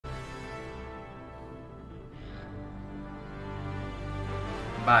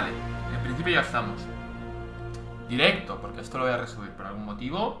Vale, en principio ya estamos. Directo, porque esto lo voy a resubir por algún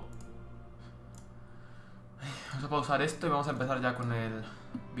motivo. Vamos a pausar esto y vamos a empezar ya con el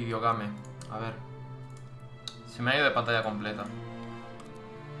videogame. A ver. Se me ha ido de pantalla completa.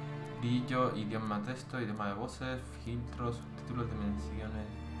 Vídeo, idioma texto, idioma de voces, filtros, subtítulos, dimensiones,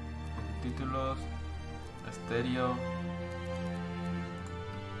 subtítulos, estéreo.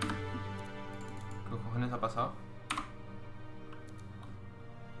 ¿Qué cojones ha pasado?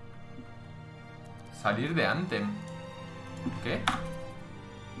 Salir de Anthem. ¿Qué?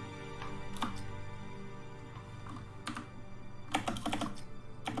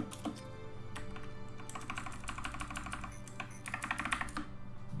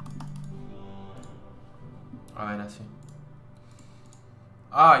 A ver, así.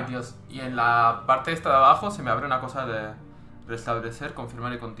 Ay, Dios. Y en la parte esta de abajo se me abre una cosa de restablecer,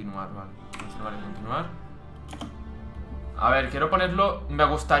 confirmar y continuar. Vale, confirmar y continuar. A ver, quiero ponerlo... Me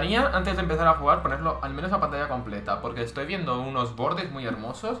gustaría, antes de empezar a jugar, ponerlo al menos a pantalla completa, porque estoy viendo unos bordes muy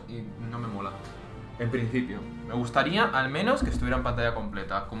hermosos y no me mola. En principio. Me gustaría al menos que estuviera en pantalla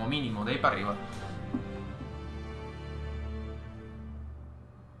completa, como mínimo, de ahí para arriba.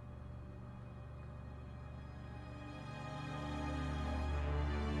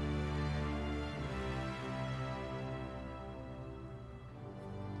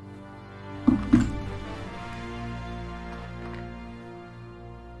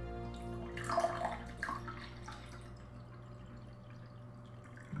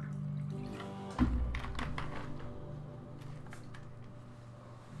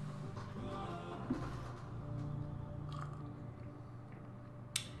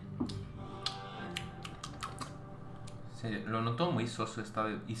 Lo noto muy soso esta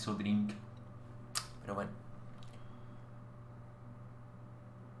de isodrink. Pero bueno.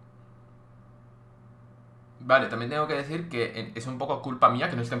 Vale, también tengo que decir que es un poco culpa mía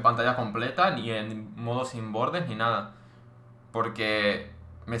que no esté en pantalla completa, ni en modo sin bordes, ni nada. Porque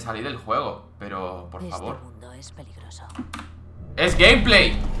me salí del juego, pero por favor. Este mundo es peligroso. ¡Es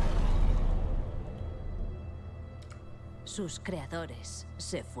gameplay! Sus creadores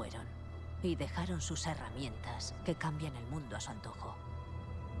se fueron y dejaron sus herramientas que cambian el mundo a su antojo.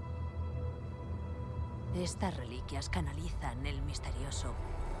 Estas reliquias canalizan el misterioso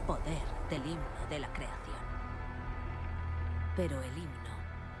poder del himno de la creación. Pero el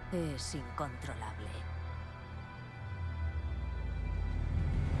himno es incontrolable.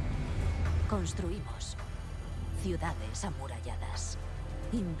 Construimos ciudades amuralladas.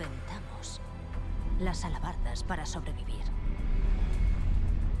 Inventamos las alabardas para sobrevivir.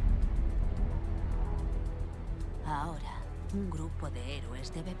 Ahora, un grupo de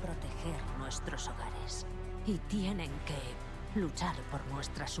héroes debe proteger nuestros hogares. Y tienen que luchar por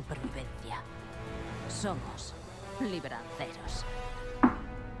nuestra supervivencia. Somos libranceros.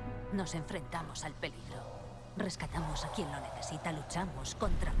 Nos enfrentamos al peligro. Rescatamos a quien lo necesita, luchamos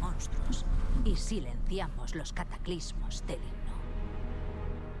contra monstruos. Y silenciamos los cataclismos del himno.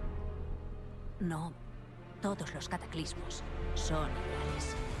 No todos los cataclismos son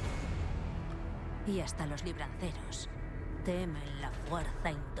iguales. Y hasta los libranceros temen la fuerza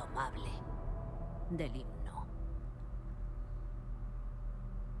indomable del himno.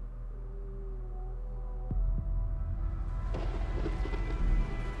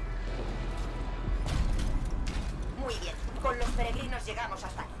 Muy bien, con los peregrinos llegamos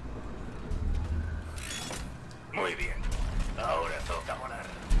hasta aquí. Muy bien, ahora toca volar.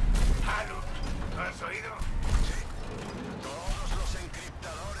 Halu, ¿lo has oído? Sí. Todos los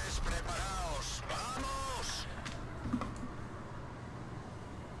encriptadores preparados. ¡Vamos!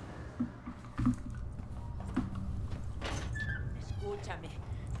 Escúchame.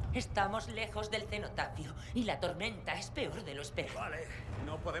 Estamos lejos del cenotafio y la tormenta es peor de lo esperado. Vale,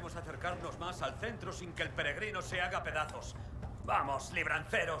 no podemos acercarnos más al centro sin que el peregrino se haga pedazos. Vamos,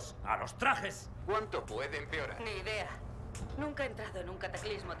 libranceros, a los trajes. ¿Cuánto puede empeorar? Ni idea. Nunca he entrado en un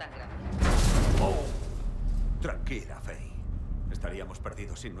cataclismo tan grande. Oh. Tranquila, Faye. Estaríamos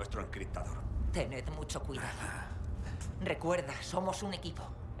perdidos sin nuestro encriptador. Tened mucho cuidado. Recuerda, somos un equipo.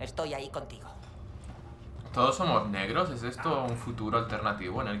 Estoy ahí contigo. ¿Todos somos negros? ¿Es esto un futuro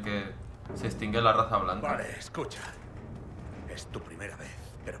alternativo en el que se extingue la raza blanca? Vale, escucha. Es tu primera vez,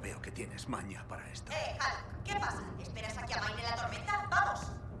 pero veo que tienes maña para esto. Hal, ¿qué pasa? ¿Esperas a que amaine la tormenta?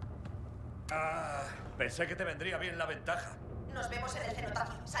 ¡Vamos! Pensé que te vendría bien la ventaja. Nos vemos en el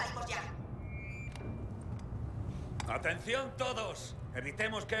cenotafio. Salimos ya. ¡Atención todos!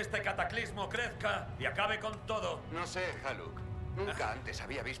 Evitemos que este cataclismo crezca y acabe con todo. No sé, Haluk. Nunca antes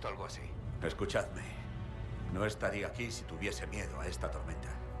había visto algo así. Escuchadme. No estaría aquí si tuviese miedo a esta tormenta.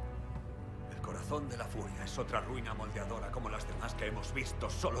 El corazón de la furia es otra ruina moldeadora como las demás que hemos visto,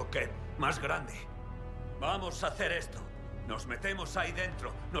 solo que más grande. Vamos a hacer esto. Nos metemos ahí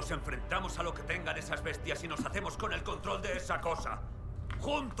dentro, nos enfrentamos a lo que tengan esas bestias y nos hacemos con el control de esa cosa.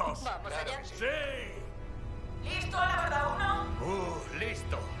 ¡Juntos! Vamos allá. ¡Sí! ¿Listo, la verdad, uno?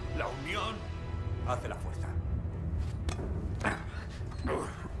 Listo. La unión hace la fuerza.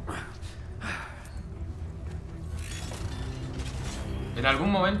 En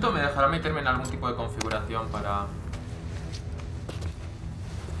algún momento me dejará meterme en algún tipo de configuración para...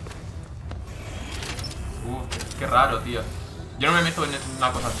 qué raro, tío. Yo no me meto en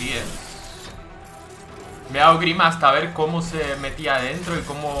una cosa así, Me ha dado grima hasta ver cómo se metía adentro y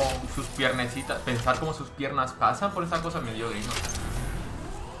cómo sus piernecitas... Pensar cómo sus piernas pasan por esa cosa me dio grima.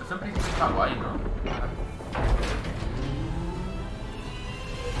 Eso en principio está guay, ¿no?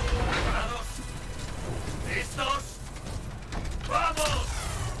 ¿Preparados? ¿Listos? ¡Vamos!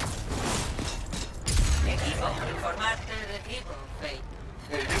 Equipo, informaste del equipo, Faye.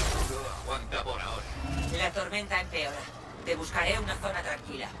 El escudo aguanta por ahora. La tormenta empeora. Te buscaré una zona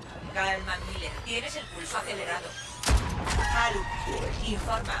tranquila. Calma, Miller. Tienes el pulso acelerado. Halu,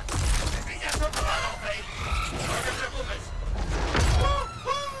 informa. ¡Me pillas otro lado, Faye! ¡No te preocupes!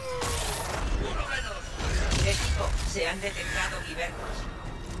 ¡Uno menos! Equipo, se han detectado hibernos.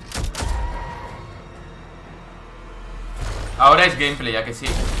 Ahora es gameplay, ¿ya que sí?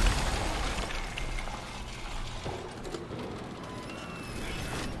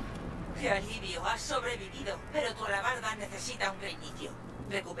 Qué alivio, has sobrevivido. Pero tu alabarda necesita un reinicio.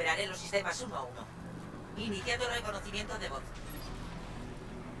 Recuperaré los sistemas uno a uno. Iniciando el reconocimiento de voz.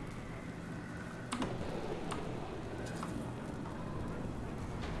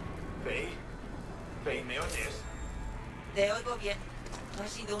 Faye. Faye, ¿me oyes? Te oigo bien. Ha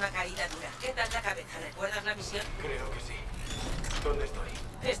sido una caída dura. ¿Qué tal la cabeza? ¿Recuerdas la misión? Creo que sí. ¿Dónde estoy?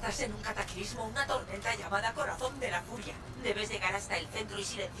 Estás en un cataclismo, una tormenta llamada Corazón de la Furia. Debes llegar hasta el centro y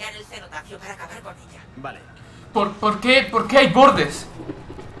silenciar el cenotafio para acabar con ella. Vale. ¿Por qué hay bordes?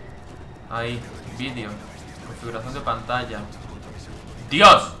 Ahí, vídeo. Configuración de pantalla.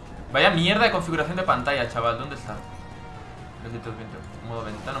 ¡Dios! Vaya mierda de configuración de pantalla, chaval. ¿Dónde está? Modo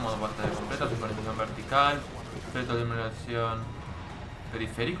ventana, modo pantalla completa, sincronización vertical, efectos de iluminación.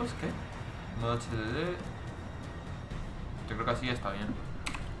 ¿Periféricos? ¿Qué? Modo HDD. Yo creo que así está bien.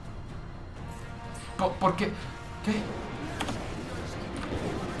 ¿Por qué? ¿Qué?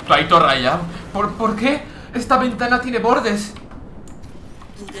 Clarito rayado. ¿Por qué esta ventana tiene bordes?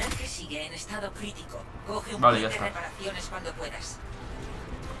 Tu traje sigue en estado crítico. Coge un Vale, kit ya de está. reparaciones cuando puedas.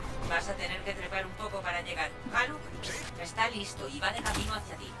 Vas a tener que trepar un poco para llegar. Haluk está listo y va de camino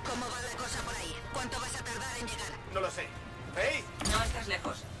hacia ti. ¿Cómo va la cosa por ahí? ¿Cuánto vas a tardar en llegar? No lo sé. ¡Faye! No estás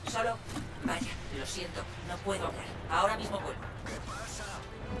lejos. Solo... Vaya, lo siento. No puedo hablar. Ahora mismo vuelvo. ¿Qué pasa?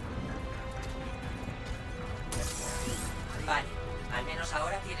 Vale. Al menos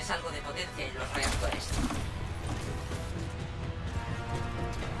ahora tienes algo de potencia en los reactores.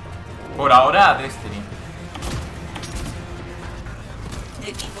 Por ahora, Destiny.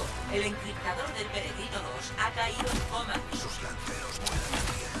 Equipo, el encriptador del Peregrino 2 ha caído en coma. Sus lanceros vuelan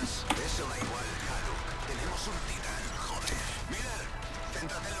piedras. Eso da igual, Haluk. Tenemos un titán, joder. Miller,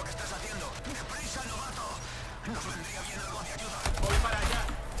 céntrate en lo que estás haciendo. ¡Deprisa, novato! Nos vendría bien algo de ayuda. Voy para allá.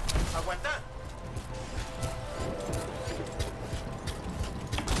 ¡Aguanta!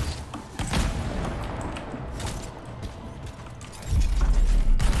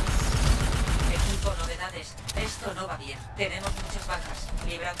 Equipo, novedades. Esto no va bien. Tenemos muchas bajas.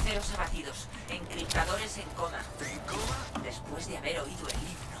 Libranceros abatidos. Encriptadores en coma. ¿En coma? Después de haber oído el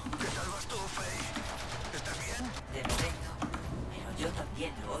himno. ¿Qué tal vas tú, Faye? ¿Estás bien? De momento. Pero yo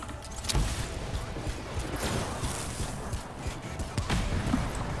también lo oigo.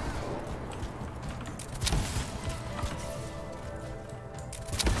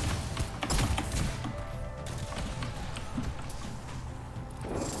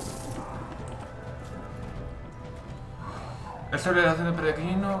 Esta obligación de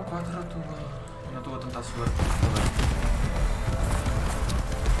peregrino 4 no tuvo tanta suerte.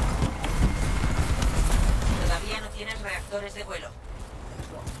 Todavía no tienes reactores de vuelo.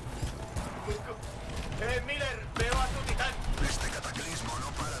 Miller, veo a tu titán. Este cataclismo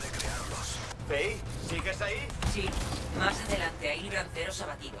no para de crearlos. Faye, ¿sigues ahí? Sí, más adelante hay libranceros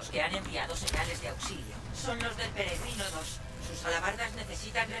abatidos que han enviado señales de auxilio. Son los del Peregrino 2. Sus alabardas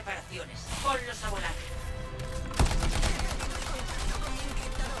necesitan reparaciones. Ponlos a volar.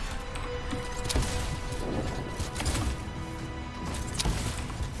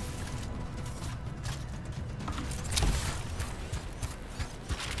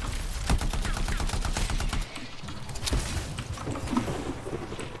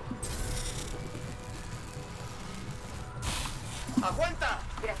 ¡Aguanta!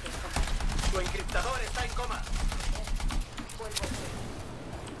 Gracias, Tu encriptador está en coma.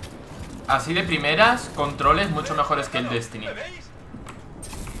 Así de primeras, controles mucho mejores que el Destiny. ¿Me veis?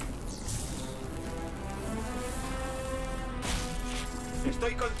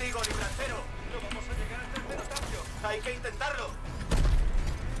 Estoy contigo, librancero. No vamos a llegar hasta el cenotafio. Hay que intentarlo.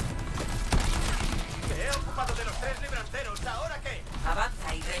 Me he ocupado de los 3 libranceros. ¿Ahora qué?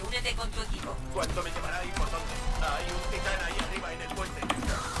 Avanza y reúnete con tu equipo. ¿Cuánto me llevará y por dónde? Hay un titán ahí arriba en el puente.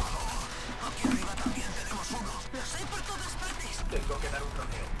 Aquí arriba también tenemos uno. Los hay por todas partes. Tengo que dar un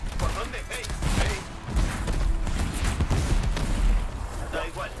rodeo. ¿Por dónde? ¡Hey! ¡Hey! Da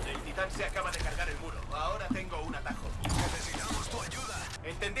igual, el titán se acaba de cargar el muro. Ahora tengo un atajo. Necesitamos tu ayuda.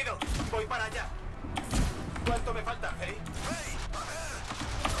 ¿Entendido? Voy para allá. ¿Cuánto me falta, Hey? ¡Hey! A ver.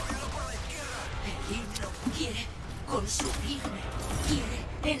 Ródealo por la izquierda. El himno quiere consumirme. Quiere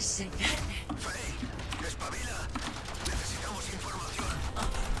enseñarme. Hey, espabila. Necesitamos información.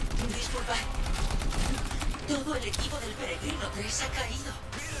 Disculpa. Todo el equipo del Peregrino 3 ha caído.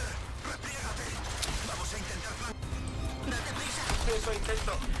 Miller, repliégate. Vamos a intentar. Date prisa. Eso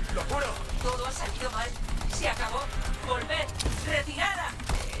intento. Lo juro. Todo ha salido mal. Se acabó. Volved. Retirada.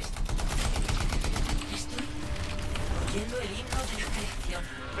 Estoy oyendo el himno de la creación.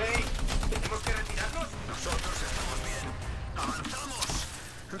 Hey, ¿tenemos que retirarnos? Nosotros estamos bien. ¡Avanzamos!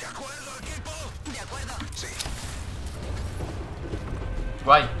 ¿De acuerdo, equipo? De acuerdo. Sí.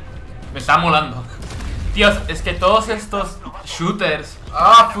 Guay. Me está molando. Dios, es que todos estos shooters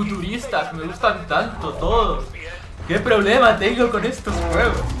futuristas me gustan tanto todos. ¿Qué problema tengo con estos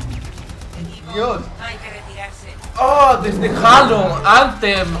juegos? Dios. Hay que retirarse. Oh, desde Halo,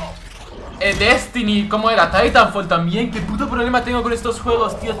 Anthem, Destiny, ¿cómo era? Titanfall también. ¿Qué puto problema tengo con estos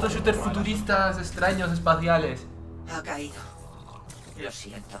juegos, tío? Estos shooters futuristas, extraños, espaciales. Ha caído. Lo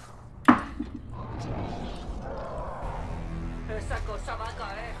siento. Esa cosa va a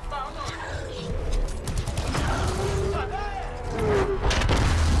caer. ¡Vamos!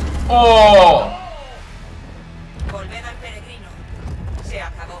 ¡Oh! Volved al Peregrino. Se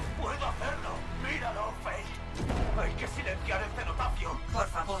acabó. ¡Puedo hacerlo! ¡Míralo, Faye! Hay que silenciar el cenotafio. Por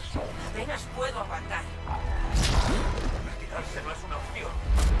favor. Apenas puedo aguantar. Retirarse no es una opción.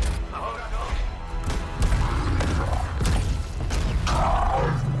 Ahora no.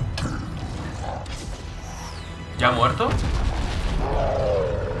 ¿Ya ha muerto?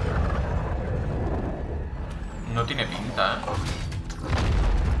 No tiene pinta, ¿eh?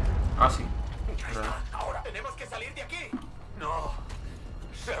 Ah, sí. Ahora tenemos que salir de aquí. No.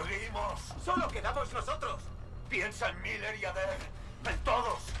 Seguimos. Solo quedamos nosotros. Piensa en Miller y Adair. En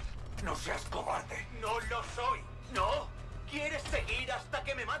todos. No seas cobarde. No lo soy. ¿No? ¿Quieres seguir hasta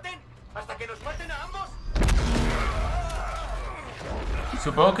que me maten? ¿Hasta que nos maten a ambos?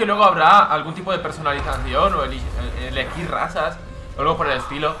 Supongo que luego habrá algún tipo de personalización o elegir razas o algo por el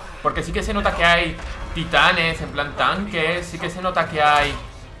estilo. Porque sí que se nota que hay titanes, en plan tanques. Sí que se nota que hay...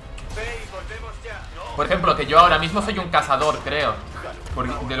 Hey, volvemos ya. No. Por ejemplo, que yo ahora mismo soy un cazador, creo.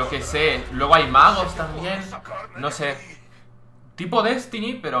 De lo que sé. Luego hay magos también. No sé. Tipo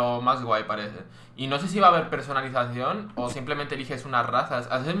Destiny, pero más guay parece. Y no sé si va a haber personalización o simplemente eliges unas razas.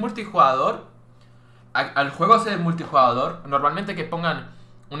 Al ser multijugador, al juego ser multijugador, normalmente que pongan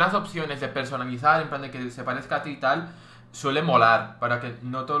unas opciones de personalizar, en plan de que se parezca a ti y tal, suele molar, para que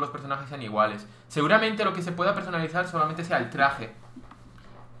no todos los personajes sean iguales. Seguramente lo que se pueda personalizar solamente sea el traje,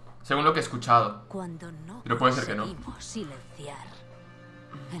 según lo que he escuchado. Cuando no Pero puede ser que no. conseguimos silenciar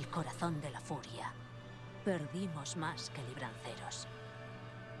el corazón de la furia, perdimos más que libranceros.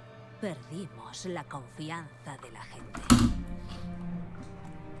 Perdimos la confianza de la gente.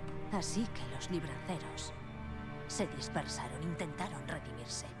 Así que los libranceros se dispersaron, intentaron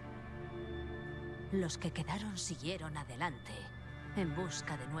redimirse. Los que quedaron siguieron adelante en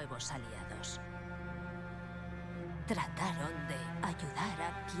busca de nuevos aliados. Trataron de ayudar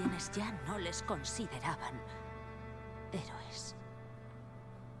a quienes ya no les consideraban héroes.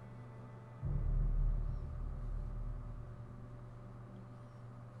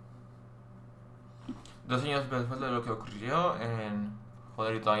 Dos años después de lo que ocurrió en...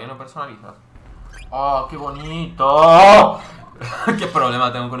 Joder, y todavía no personalizas. ¡Oh, qué bonito! ¿Qué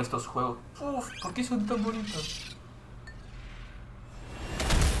problema tengo con estos juegos? Uf, ¿por qué son tan bonitos?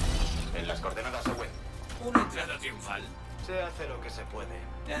 En las coordenadas de web. Una entrada triunfal. Se hace lo que se puede.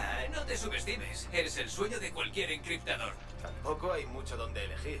 No te subestimes. Eres el sueño de cualquier encriptador. Tampoco hay mucho donde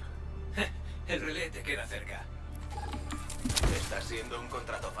elegir. El relé te queda cerca. Está siendo un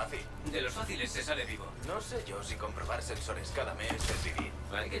contrato fácil. De los fáciles se sale vivo. No sé yo si comprobar sensores cada mes es vivir.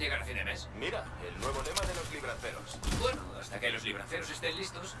 Hay que llegar a fin de mes. Mira, el nuevo lema de los libranceros. Bueno, hasta que los libranceros estén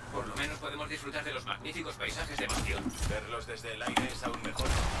listos, por lo menos podemos disfrutar de los magníficos paisajes de Mansión. Verlos desde el aire es aún mejor.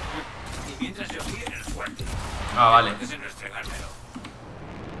 Y mientras yo aquí en el fuerte. Ah, vale. Antes de no estregármelo.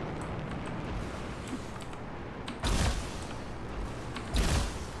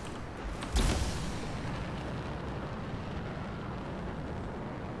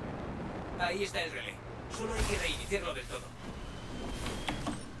 Ahí está el relé. Solo hay que reiniciarlo del todo.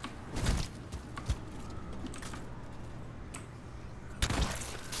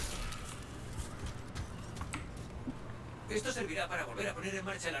 Esto servirá para volver a poner en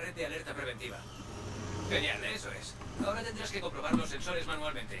marcha la red de alerta preventiva. Genial, eso es. Ahora tendrás que comprobar los sensores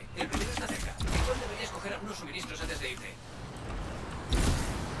manualmente. El primero está cerca. Igual deberías coger algunos suministros antes de irte.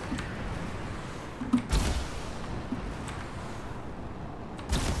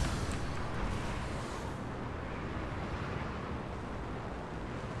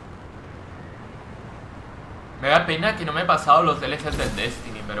 Me da pena que no me he pasado los DLCs del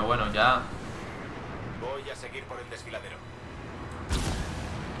Destiny, pero bueno, ya... Voy a seguir por el desfiladero.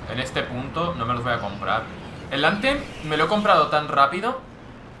 En este punto no me los voy a comprar. El Anthem me lo he comprado tan rápido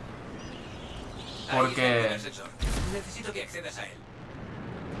porque... Ahí está el sensor. Necesito que accedas a él.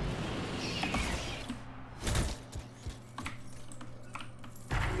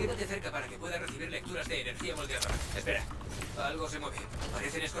 Quédate cerca para que pueda recibir lecturas de energía moldeadora. Espera, algo se mueve.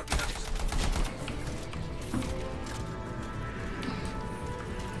 Parecen escorpiones.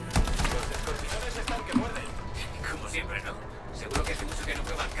 Los escorpiones están que muerden. Como siempre, ¿no? Seguro que hace mucho que no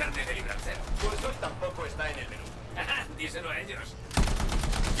prueban carne de librancero. Pues hoy tampoco está en el menú. Díselo a ellos.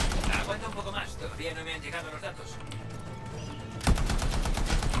 Aguanta un poco más, todavía no me han llegado los datos.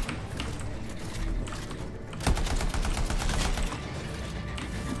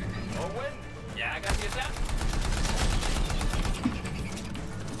 Owen, ¿Ya casi está?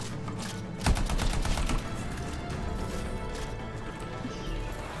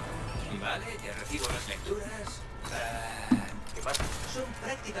 Vale, ya recibo las lecturas. ¿qué pasa? Son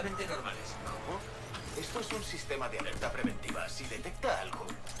prácticamente normales. ¿Cómo? Esto es un sistema de alerta preventiva. Si detecta algo...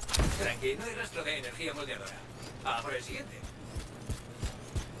 Tranqui, no hay rastro de energía moldeadora. Por el siguiente.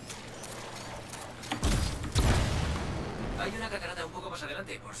 Hay una catarata un poco más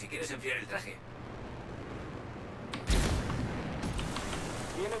adelante, por si quieres enfriar el traje.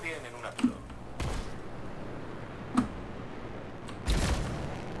 Viene bien en un apuro.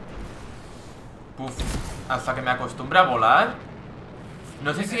 Puf, hasta que me acostumbre a volar.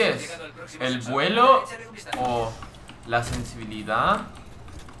 No sé si es el vuelo o la sensibilidad.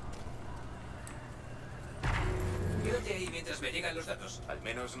 Quédate ahí mientras me llegan los datos. Al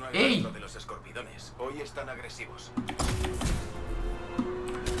menos no hay ¡Ey! rastro de los escorpidones. Hoy están agresivos.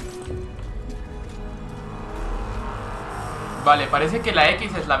 Vale, parece que la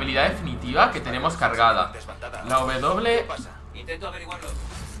X es la habilidad definitiva que tenemos cargada. La ¿Qué W pasa? Intento averiguarlo.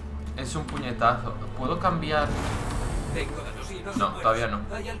 es un puñetazo. ¿Puedo cambiar? Tengo datos y no son No, buenos. todavía no.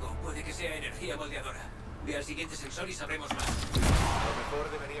 Hay algo, puede que sea energía moldeadora. Ve al siguiente sensor y sabremos más. A lo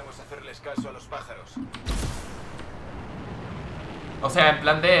mejor deberíamos hacerles caso a los pájaros. O sea, en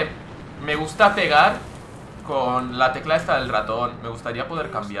plan de... Me gusta pegar con la tecla esta del ratón. Me gustaría poder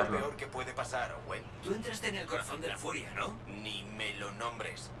Es lo cambiarlo. peor que puede pasar, Owen. Tú entraste en el corazón de la furia, ¿no? Ni me lo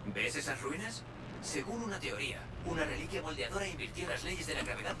nombres. ¿Ves esas ruinas? Según una teoría, una reliquia moldeadora invirtió las leyes de la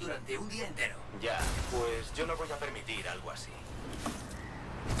gravedad durante un día entero. Ya, pues yo no voy a permitir algo así.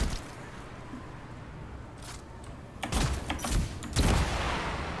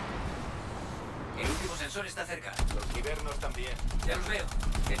 El último sensor está cerca. Los hibernos también. Ya los veo.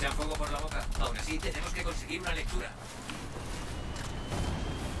 Echan fuego por la boca. Aún así, tenemos que conseguir una lectura.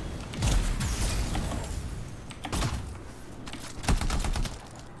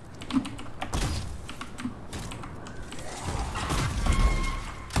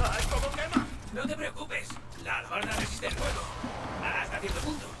 ¡Ay, cómo quema! No te preocupes. La alabarda resiste el fuego. Hasta cierto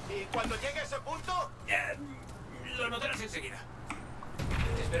punto. Y cuando llegue a ese punto... Lo notarás enseguida.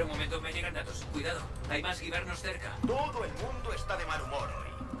 Espera un momento, me llegan datos. Cuidado, hay más hibernos cerca. Todo el mundo está de mal humor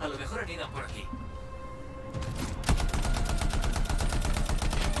hoy. A lo mejor anidan por aquí.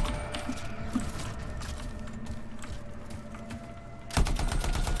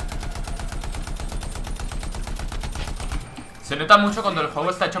 Se nota mucho cuando el juego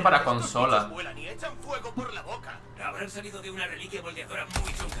está hecho para consola. Vuelan y echan fuego por la boca. Habrán salido de una reliquia moldeadora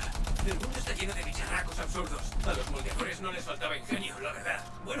muy chunga. El mundo está lleno de bicharracos absurdos. A los moldeadores no les faltaba ingenio, la verdad.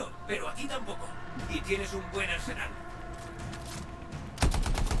 Bueno, pero a ti tampoco. Y tienes un buen arsenal.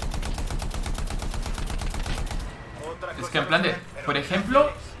 Otra Es cosa que en plan de... no sé, pero Por mira,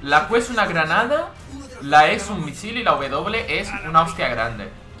 ejemplo, la Q es una granada Uno de La E es un misil y la W es una hostia grande.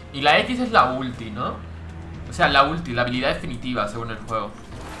 Y la X es la ulti, ¿no? O sea, la ulti, la habilidad definitiva según el juego.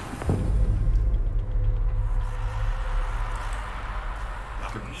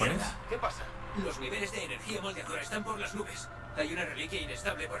 ¿Qué pones? ¿Qué pasa? Los niveles de energía moldeadora están por las nubes. Hay una reliquia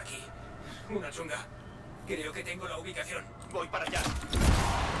inestable por aquí. Una chunga. Creo que tengo la ubicación. Voy para allá.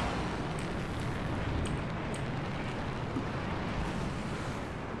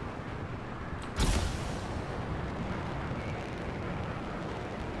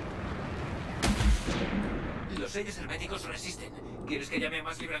 Los sellos herméticos resisten. ¿Quieres que llame a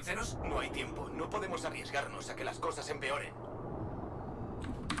más libranceros? No hay tiempo. No podemos arriesgarnos a que las cosas empeoren.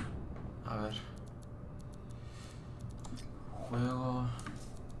 A ver. Juego.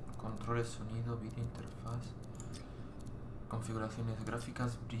 Controles, sonido, vídeo, interfaz. Configuraciones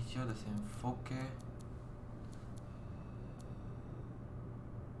gráficas, brillo, desenfoque.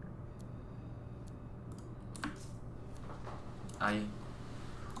 Ahí.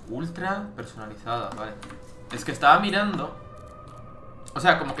 Ultra personalizada, vale. Es que estaba mirando. O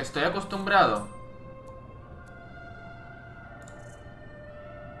sea, como que estoy acostumbrado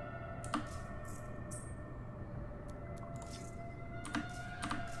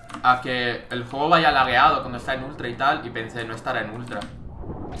a que el juego vaya lagueado cuando está en ultra y tal. Y pensé, no estará en ultra.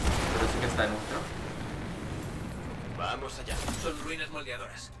 Pero sí que está en ultra. Vamos allá. Son ruinas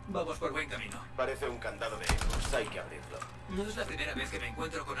moldeadoras. Vamos por buen camino. Parece un candado de ecos. Hay que abrirlo. No es la primera vez que me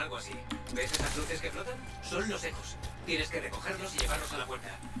encuentro con algo así. ¿Ves esas luces que flotan? Son los ecos. Tienes que recogerlos y llevarlos a la puerta.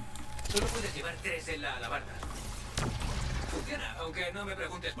 Solo puedes llevar 3 en la alabarda. Funciona, aunque no me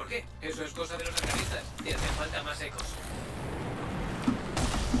preguntes por qué. Eso es cosa de los arcanistas. Te hacen falta más ecos.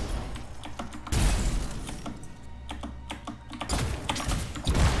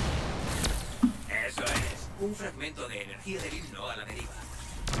 Eso es. Un fragmento de energía del himno a la deriva.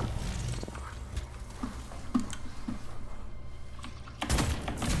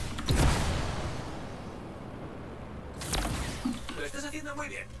 Lo estás haciendo muy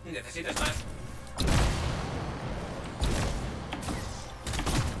bien. ¿Necesitas más?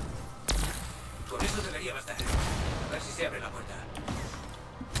 Con eso debería bastar. A ver si se abre la puerta.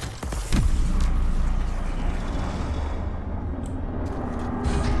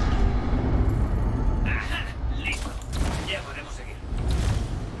 ¡Ajá! ¡Listo! Ya podemos seguir.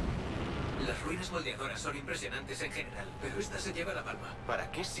 Las ruinas moldeadoras son impresionantes en general, pero esta se lleva la palma.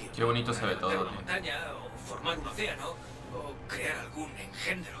 ¿Para qué sirve? Qué bonito se ve Levantar todo, una tío. montaña, o formar un océano, o crear algún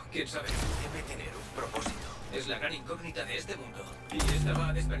engendro, quién sabe. Debe tener un propósito. Es la gran incógnita de este mundo. Y esta va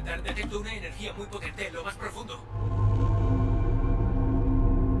a despertar. Detecto una energía muy potente en lo más profundo.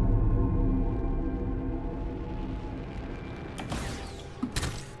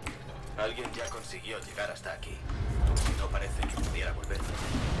 Alguien ya consiguió llegar hasta aquí. No parece que pudiera volver.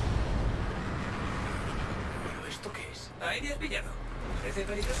 ¿Pero esto qué es? Ahí me has pillado. ¿Parece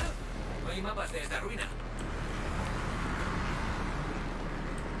peligroso? No hay mapas de esta ruina.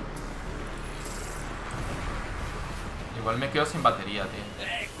 Igual me quedo sin batería, tío.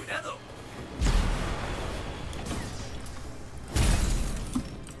 ¡Cuidado!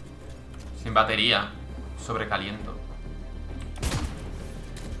 Sin batería. Sobrecaliento.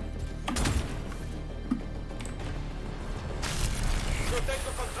 ¡No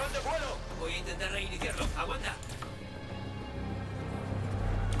tengo control de vuelo! Voy a intentar reiniciarlo. ¡Aguanta!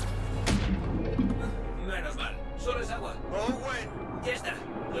 Menos mal. Solo es agua. ¡Owen! Ya está.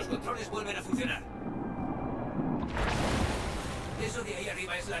 Los controles vuelven a funcionar. Eso de ahí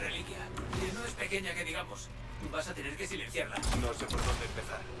arriba es la reliquia. Y no es pequeña que digamos. Vas a tener que silenciarla. No sé por dónde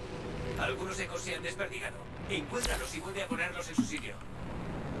empezar. Algunos ecos se han desperdigado. Encuéntralos y vuelve a ponerlos en su sitio.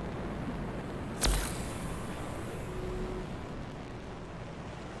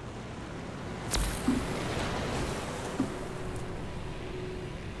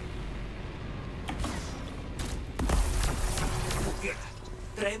 Funciona.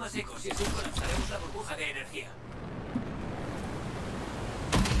 Trae más ecos y así colapsaremos la burbuja de energía.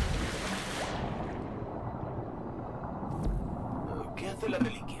 ¿Qué hace la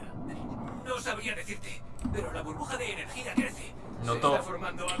reliquia? No sabría decirte, pero la burbuja de energía crece. Noto- Se está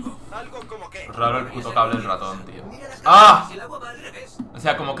formando algo. ¿Algo como qué? Raro el puto cable del ratón, tío. Mira las ¡Ah! cadenas, el agua va al revés. O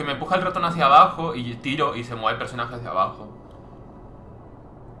sea, como que me empuja el ratón hacia abajo y tiro y se mueve el personaje hacia abajo.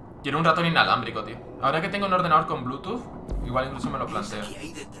 Quiero un ratón inalámbrico, tío. Ahora que tengo un ordenador con Bluetooth, igual incluso me lo Piensa planteo. que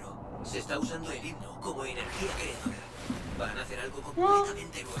ahí dentro se está usando el himno como energía creadora. Van a hacer algo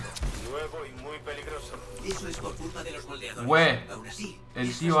completamente nuevo. Nuevo y muy peligroso. Eso es por culpa de los moldeadores. Güey, Aún así, el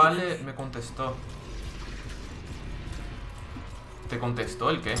es tío Ale fascinante. me contestó. ¿Te contestó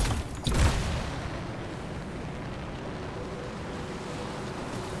el qué?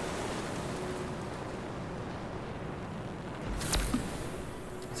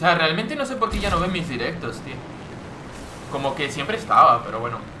 sea, realmente no sé por qué ya no ven mis directos, tío. Como que siempre estaba, pero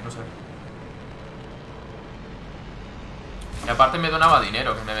bueno, no sé. Y aparte me donaba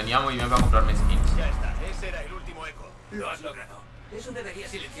dinero, que me venía muy bien para comprarme skins. Ya está, ese era el último eco. Lo has logrado. Eso debería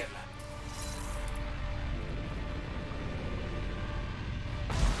silenciarla.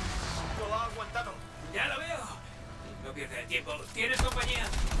 Lo ha aguantado. ¡Ya lo veo! No pierdas el tiempo. ¿Tienes compañía?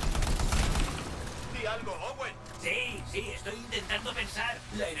 Di algo, Owen. Sí, estoy intentando pensar.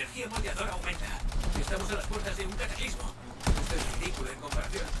 La energía moldeadora aumenta. Estamos a las puertas de un cataclismo. Esto es ridículo en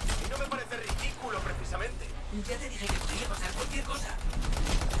comparación. Y no me parece ridículo, precisamente. Ya te dije que podría pasar cualquier cosa.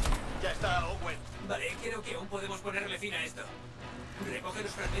 Ya está, Owen. Vale, creo que aún podemos ponerle fin a esto. Recoge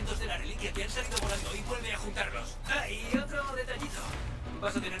los fragmentos de la reliquia que han salido volando y vuelve a juntarlos. Ah, y otro detallito.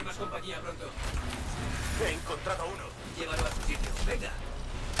 Vas a tener más compañía pronto. He encontrado uno. Llévalo a su sitio. Venga.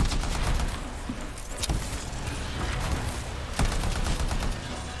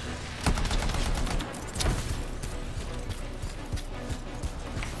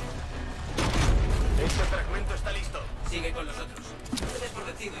 Este fragmento está listo. Sigue con los otros. No te des por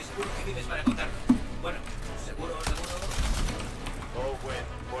vencido y seguro que vives para contarlo. Bueno, seguro. Owen,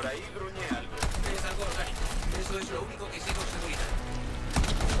 por ahí gruñe algo. Es algo orgánico. Eso es lo único que sé con seguridad.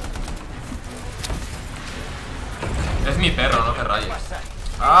 Es mi perro, no te rayes. Pasa.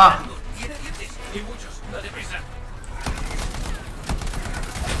 ¡Ah! Tiene dientes y muchos. Date prisa.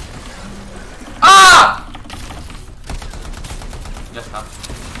 ¡Ah! Ya está.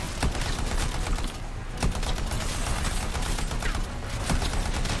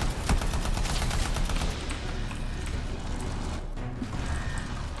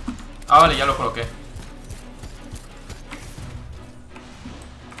 Ah, vale, ya lo coloqué.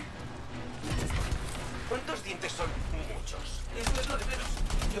 ¿Cuántos dientes son muchos? Eso es lo de menos.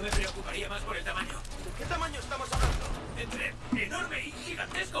 Yo me preocuparía más por el tamaño. ¿De qué tamaño estamos hablando? Entre enorme y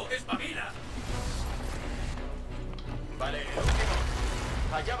gigantesco. ¡Espabila! Vale, el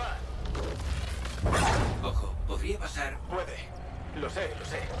último. Allá va. Ojo, podría pasar. Puede. Lo sé.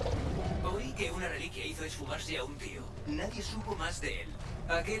 Oí que una reliquia hizo esfumarse a un tío. Nadie supo más de él.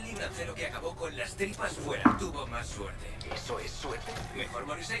 Aquel librancero que acabó con las tripas fuera tuvo más suerte. ¿Eso es suerte? Mejor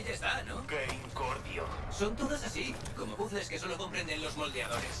morirse y ya está, ¿no? ¡Qué incordio! Son todas así, como puzzles que solo comprenden los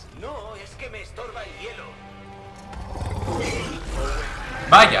moldeadores. No, es que me estorba el hielo.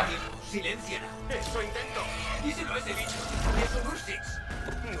 Vaya. Silenciala. Eso intento. Díselo a ese bicho. Es un Ursix.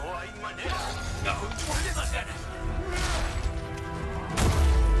 No hay manera. Aún tiene más ganas.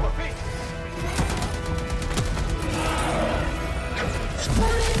 Por fin.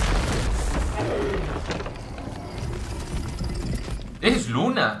 Es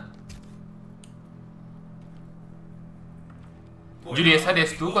Luna. Yuri, esa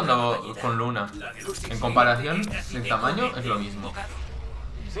eres tú cuando con Luna. En comparación, el tamaño es lo mismo.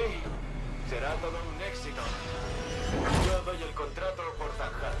 Sí, será todo un éxito. Yo doy el contrato por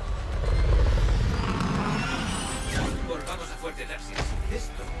zanjado. Volvamos a Fuerte Tarsis.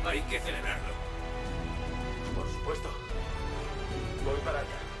 Esto hay que celebrarlo. Por supuesto. Voy para allá.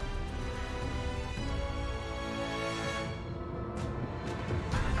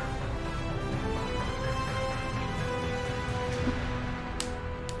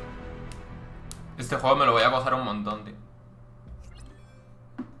 Este juego me lo voy a gozar un montón, tío.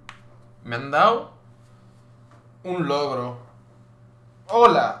 Me han dado un logro.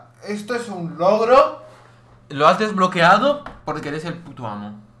 Hola, ¿esto es un logro? Lo has desbloqueado porque eres el puto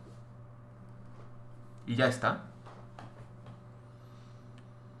amo. Y ya está.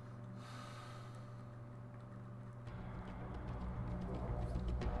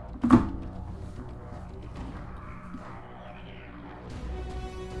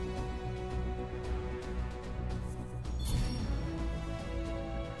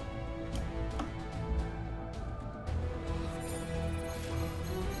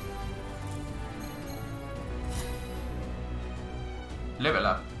 Level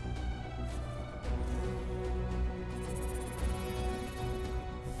up.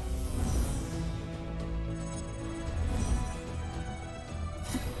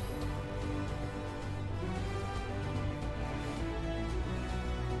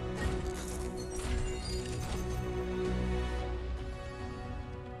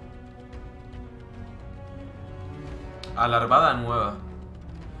 Alarvada nueva.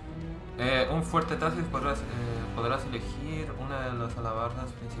 Un fuerte taxis podrás elegir una de las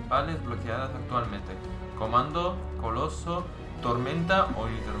alabardas principales bloqueadas actualmente. Comando, coloso, tormenta o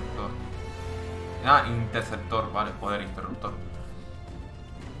interruptor. Ah, interceptor, vale, poder interruptor.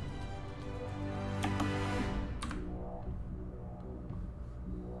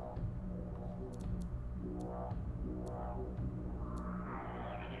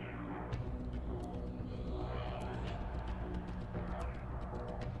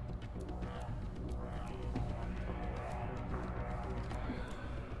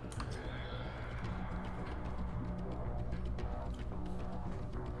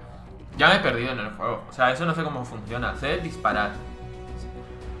 Ya me he perdido en el juego. O sea, eso no sé cómo funciona. Sé disparar.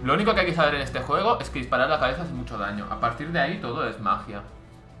 Lo único que hay que saber en este juego es que disparar la cabeza hace mucho daño. A partir de ahí todo es magia.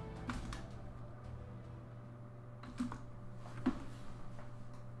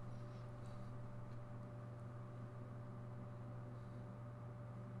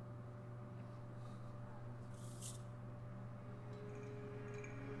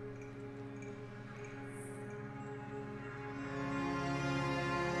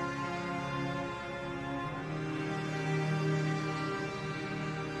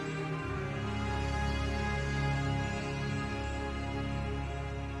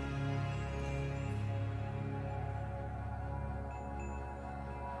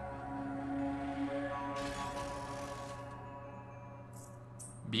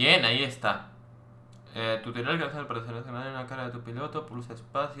 Bien, ahí está. Tutorial que hacer para seleccionar en la cara de tu piloto. Pulsa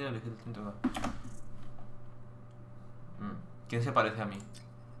espacio, elegir el cinturón. ¿Quién se parece a mí?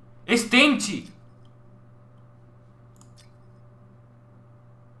 ¡Es Tenchi!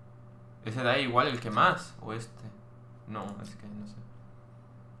 ¿Ese da igual el que más? ¿O este? No, es que no sé.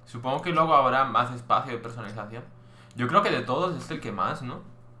 Supongo que luego habrá más espacio de personalización. Yo creo que de todos es el que más, ¿no?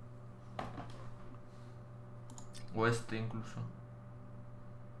 O este incluso.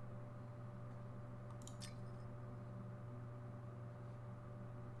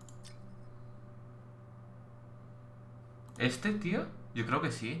 ¿Este, tío? Yo creo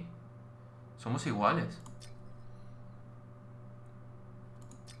que sí. Somos iguales.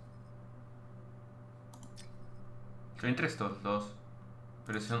 Estoy entre estos dos.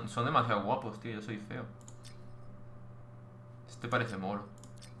 Pero son demasiado guapos, tío. Yo soy feo. Este parece moro.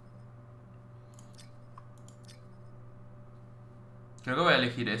 Creo que voy a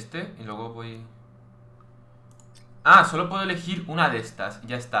elegir este y luego voy... Ah, solo puedo elegir una de estas.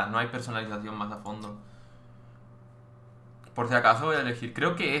 Ya está, no hay personalización más a fondo. Por si acaso voy a elegir,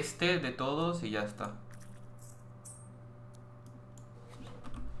 creo que este de todos y ya está.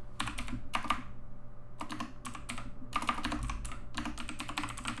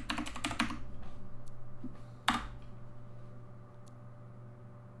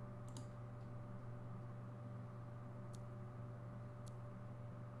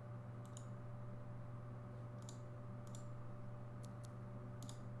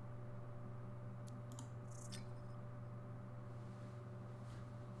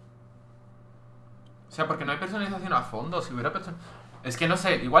 O sea, porque no hay personalización a fondo. Si hubiera es que no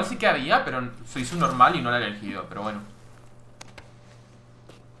sé, igual sí que había, pero soy su normal y no la he elegido. Pero bueno.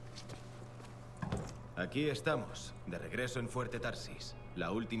 Aquí estamos, de regreso en Fuerte Tarsis,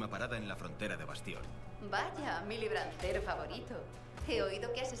 la última parada en la frontera de Bastión. Vaya, mi librancero favorito. He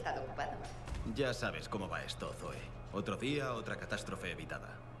oído que has estado ocupado. Ya sabes cómo va esto, Zoe. Otro día, otra catástrofe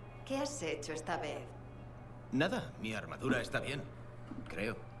evitada. ¿Qué has hecho esta vez? Nada, mi armadura está bien.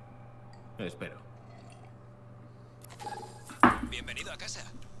 Creo. Espero. Bienvenido a casa.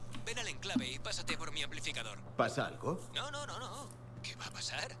 Ven al enclave y pásate por mi amplificador. ¿Pasa algo? No. ¿Qué va a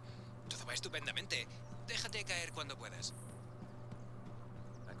pasar? Todo va estupendamente. Déjate caer cuando puedas.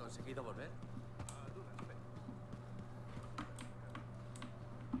 ¿Ha conseguido volver?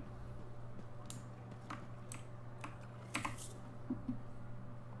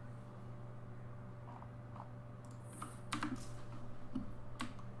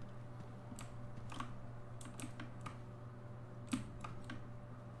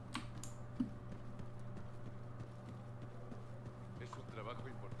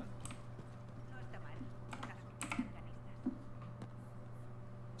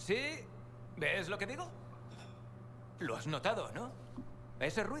 ¿Sí? ¿Ves lo que digo? Lo has notado, ¿no?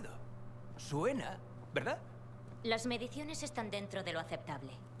 Ese ruido. Suena, ¿verdad? Las mediciones están dentro de lo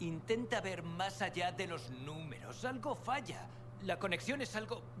aceptable. Intenta ver más allá de los números. Algo falla. La conexión es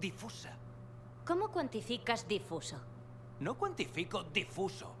algo difusa. ¿Cómo cuantificas difuso? No cuantifico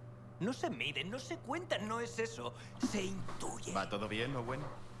difuso. No se mide, no se cuenta, no es eso. Se intuye. ¿Va todo bien, Owen?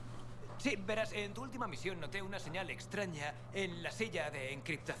 Sí, verás, en tu última misión noté una señal extraña en la silla de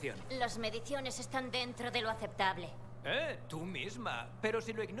encriptación. Las mediciones están dentro de lo aceptable. Tú misma. Pero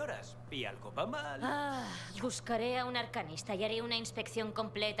si lo ignoras y algo va mal... Buscaré a un arcanista y haré una inspección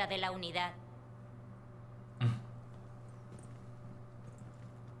completa de la unidad.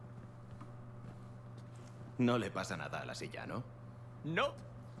 No le pasa nada a la silla, ¿no? No.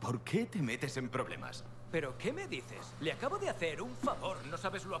 ¿Por qué te metes en problemas? ¿Pero qué me dices? Le acabo de hacer un favor. No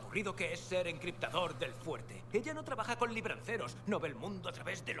sabes lo aburrido que es ser encriptador del fuerte. Ella no trabaja con libranceros. No ve el mundo a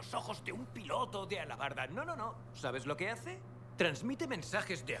través de los ojos de un piloto de alabarda. No. ¿Sabes lo que hace? Transmite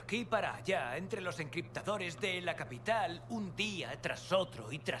mensajes de aquí para allá entre los encriptadores de la capital un día tras otro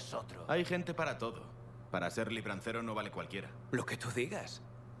y tras otro. Hay gente para todo. Para ser librancero no vale cualquiera. Lo que tú digas.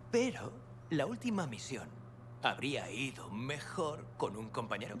 Pero la última misión habría ido mejor con un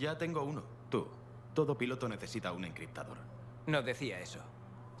compañero. Ya tengo uno. Tú. Todo piloto necesita un encriptador. No decía eso.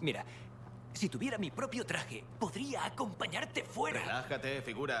 Mira, si tuviera mi propio traje, podría acompañarte fuera. Relájate,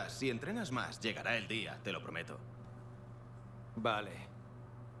 figura. Si entrenas más, llegará el día, te lo prometo. Vale.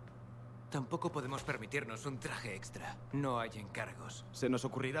 Tampoco podemos permitirnos un traje extra. No hay encargos. Se nos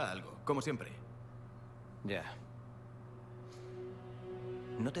ocurrirá algo, como siempre. Ya.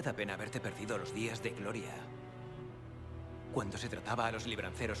 ¿No te da pena haberte perdido los días de gloria? Cuando se trataba a los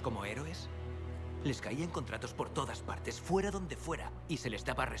libranceros como héroes, les caían contratos por todas partes, fuera donde fuera, y se les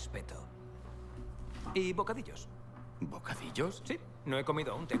daba respeto. Y bocadillos. ¿Bocadillos? Sí, no he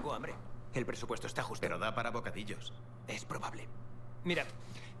comido aún, tengo hambre. El presupuesto está justo. Pero da para bocadillos. Es probable. Mira,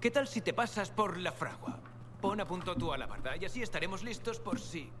 ¿qué tal si te pasas por la fragua? Pon a punto tu alabarda y así estaremos listos por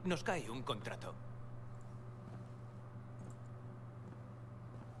si nos cae un contrato.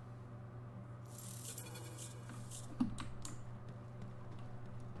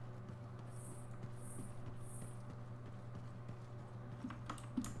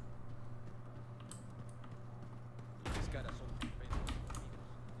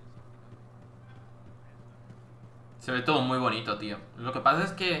 Se ve todo muy bonito, tío. Lo que pasa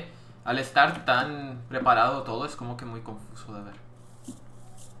es que al estar tan preparado todo es como que muy confuso de ver.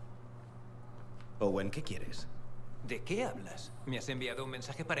 Owen, ¿qué quieres? ¿De qué hablas? ¿Me has enviado un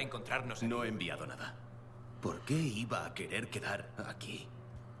mensaje para encontrarnos aquí? No he enviado nada. ¿Por qué iba a querer quedar aquí?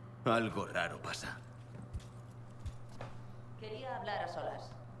 Algo raro pasa. Quería hablar a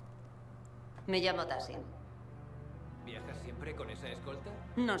solas. Me llamo Tassin. ¿Viajas siempre con esa escolta?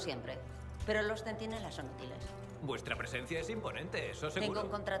 No siempre, pero los centinelas son útiles. Vuestra presencia es imponente, eso seguro. Tengo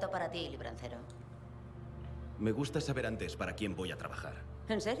un contrato para ti, librancero. Me gusta saber antes para quién voy a trabajar.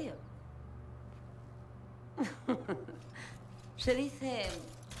 ¿En serio? Se dice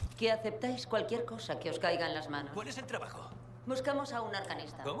que aceptáis cualquier cosa que os caiga en las manos. ¿Cuál es el trabajo? Buscamos a un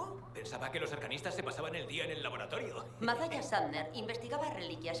arcanista. ¿Cómo? Pensaba que los arcanistas se pasaban el día en el laboratorio. Mazaya Sumner investigaba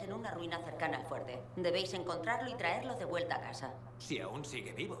reliquias en una ruina cercana al fuerte. Debéis encontrarlo y traerlo de vuelta a casa. Si aún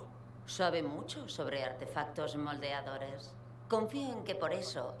sigue vivo. Sabe mucho sobre artefactos moldeadores. Confío en que por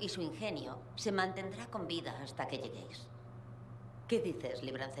eso y su ingenio se mantendrá con vida hasta que lleguéis. ¿Qué dices,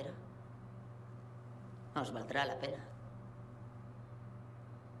 librancero? Os valdrá la pena.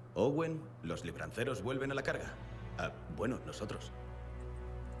 Owen, los libranceros vuelven a la carga. Ah, bueno, nosotros.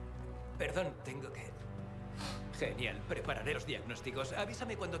 Perdón, tengo que... Genial, prepararé los diagnósticos.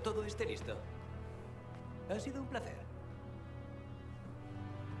 Avísame cuando todo esté listo. Ha sido un placer.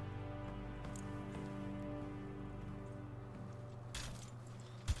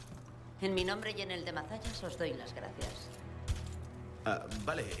 En mi nombre y en el de Mazayas os doy las gracias. Ah,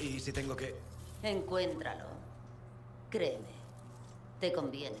 vale, ¿y si tengo que...? Encuéntralo. Créeme, te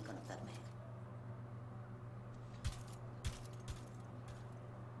conviene conocerme.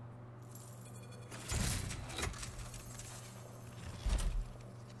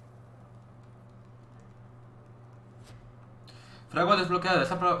 Fragua desbloqueada.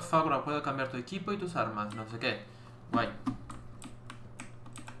 Esta fragua puede cambiar tu equipo y tus armas. No sé qué. Guay.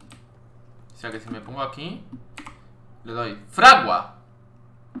 O sea que si me pongo aquí, le doy fragua.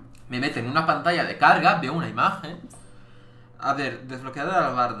 Me mete en una pantalla de carga, veo una imagen. A ver, desbloqueada la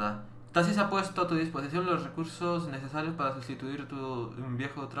alabarda. Tassis ha puesto a tu disposición los recursos necesarios para sustituir tu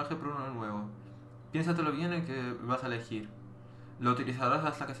viejo traje por uno nuevo. Piénsatelo bien en que vas a elegir. Lo utilizarás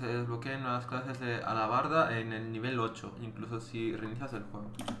hasta que se desbloqueen las clases de alabarda en el nivel 8, incluso si reinicias el juego.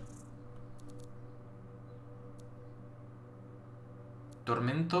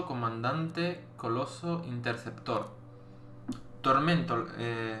 Tormento, comandante, coloso, interceptor. Tormento,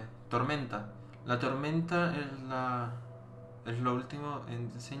 tormenta. La tormenta es lo último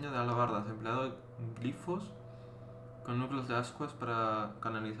en diseño de alabardas, empleado glifos con núcleos de ascuas para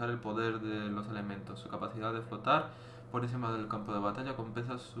canalizar el poder de los elementos. Su capacidad de flotar por encima del campo de batalla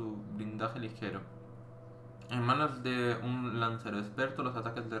compensa su blindaje ligero. En manos de un lancero experto, los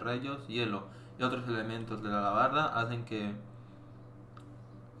ataques de rayos, hielo y otros elementos de la alabarda hacen que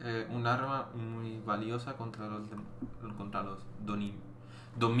un arma muy valiosa contra los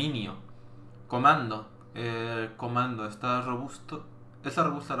dominio. Comando. Comando. Esta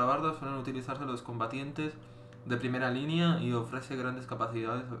robusta alabarda suelen utilizarse los combatientes de primera línea y ofrece grandes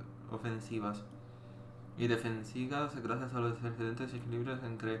capacidades ofensivas y defensivas gracias a los excelentes equilibrios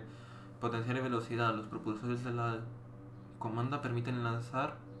entre potencial y velocidad. Los propulsores de la comanda permiten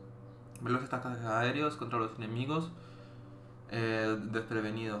lanzar veloces ataques aéreos contra los enemigos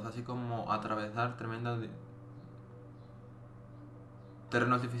desprevenidos, así como atravesar terrenos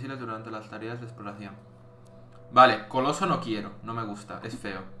difíciles durante las tareas de exploración. Vale, coloso no quiero, no me gusta, es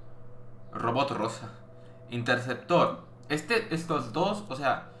feo. Robot rosa. Interceptor. Estos dos, o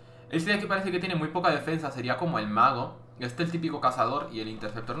sea, este de aquí parece que tiene muy poca defensa, sería como el mago. Este el típico cazador y el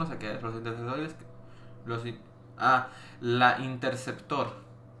interceptor no sé qué es. Los interceptores... la interceptor.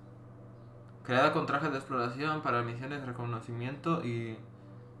 Creada con trajes de exploración para misiones de reconocimiento y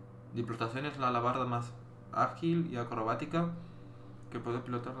diplotación, es la alabarda más ágil y acrobática que puede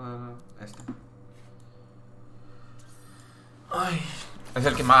pilotar este. Ay, es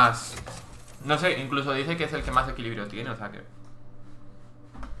el que más... No sé, incluso dice que es el que más equilibrio tiene, o sea que...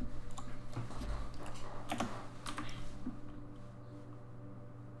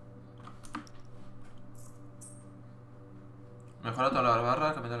 Mejora todas las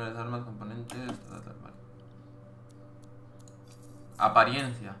barras, cambia las armas, componentes... Vale.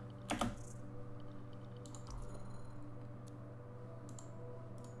 Apariencia.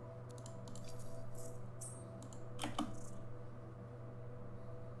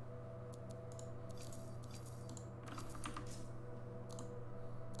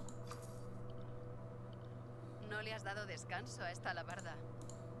 No le has dado descanso a esta alabarda.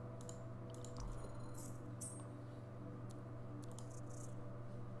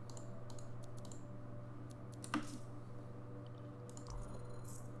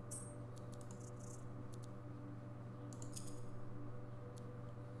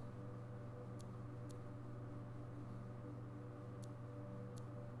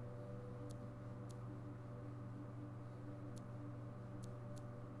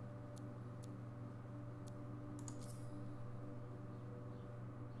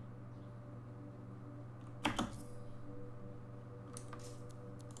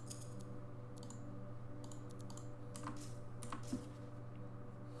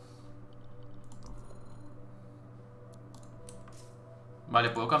 Vale,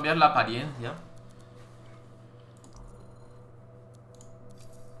 puedo cambiar la apariencia.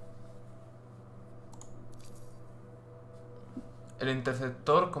 El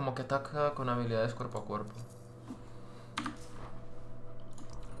interceptor como que ataca con habilidades cuerpo a cuerpo.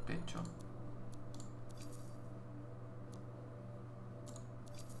 Pecho.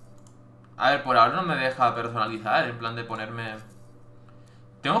 A ver, por ahora no me deja personalizar, en plan de ponerme...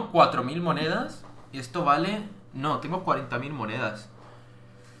 Tengo 4000 monedas y esto vale... No, tengo 40.000 monedas.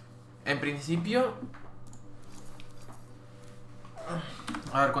 En principio...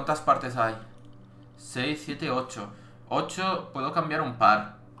 A ver, ¿cuántas partes hay? 6, 7, 8. 8 puedo cambiar un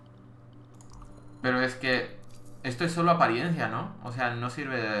par. Pero es que... Esto es solo apariencia, ¿no? O sea, no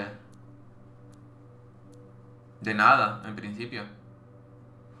sirve de nada, en principio.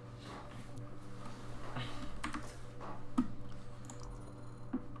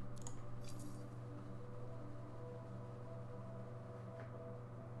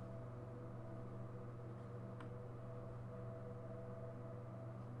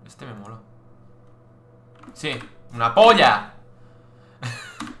 Este me mola. Sí, una polla.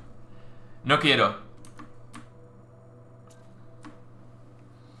 No quiero.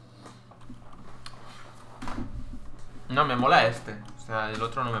 No, me mola este. O sea, el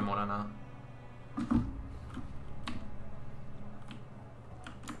otro no me mola nada.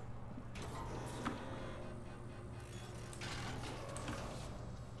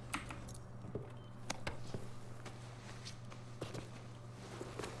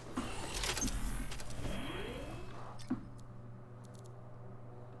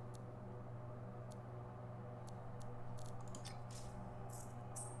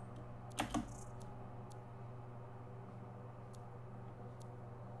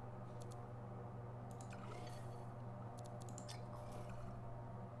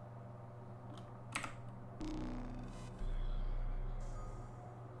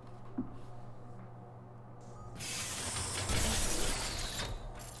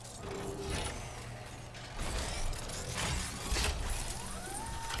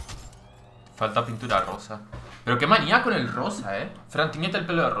 Falta pintura rosa. Pero qué manía con el rosa, Fran, tiñete el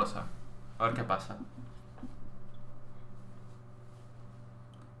pelo de rosa. A ver qué pasa.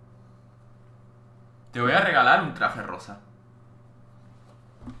 Te voy a regalar un traje rosa.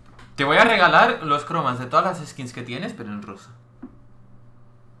 Te voy a regalar los cromas de todas las skins que tienes, pero en rosa.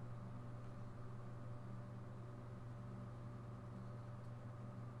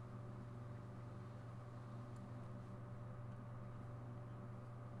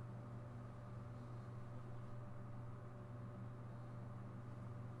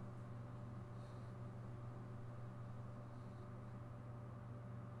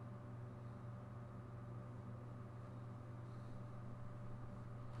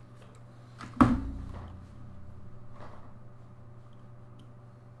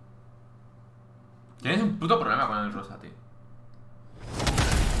 Tienes un puto problema con el rosa, tío.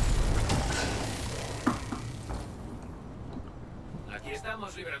 Aquí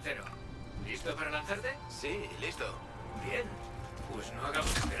estamos, librancero. ¿Listo para lanzarte? Sí, listo. Bien. Pues no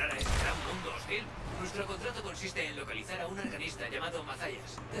hagamos esperar a este gran mundo hostil. Nuestro contrato consiste en localizar a un arcanista llamado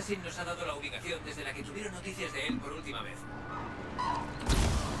Matthias. Tassin nos ha dado la ubicación desde la que tuvieron noticias de él por última vez.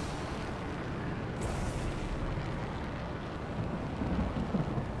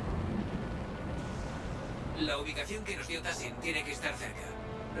 La ubicación que nos dio Tassin tiene que estar cerca.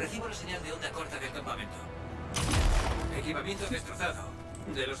 Recibo la señal de onda corta del campamento. Equipamiento destrozado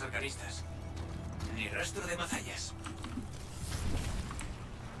de los arcanistas. Ni rastro de Matthias.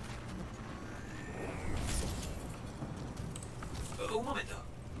 Un momento.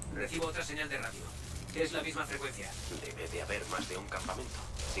 Recibo otra señal de radio. Es la misma frecuencia. Debe de haber más de un campamento.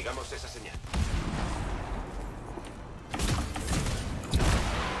 Sigamos esa señal.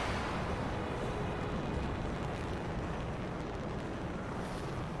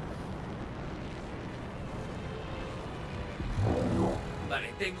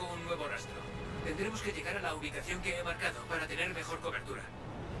 Vale, tengo un nuevo rastro. Tendremos que llegar a la ubicación que he marcado para tener mejor cobertura.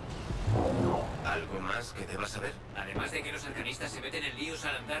 ¿Algo más que deba saber? Además de que los arcanistas se meten en líos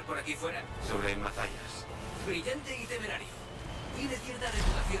al andar por aquí fuera. Sobre Matthias. Brillante y temerario. Tiene cierta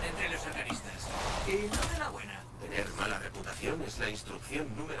reputación entre los arcanistas. Y no de la buena. Tener mala reputación es la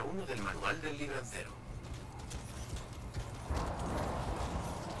instrucción número 1 del manual del librancero.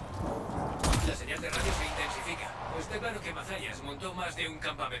 La señal de radio se intensifica. Está claro que Matthias montó más de un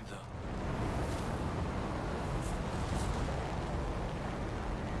campamento.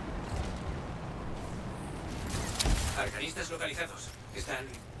 Arcanistas localizados. Están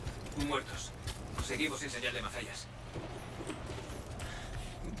muertos. Seguimos sin señal de Matthias.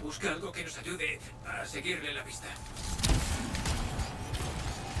 Busca algo que nos ayude a seguirle la pista.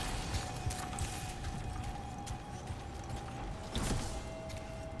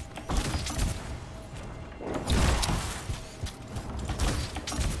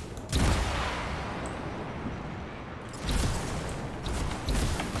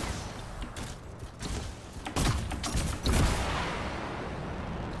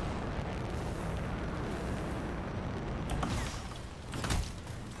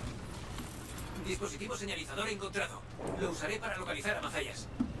 Dispositivo señalizador encontrado. Lo usaré para localizar a Matthias.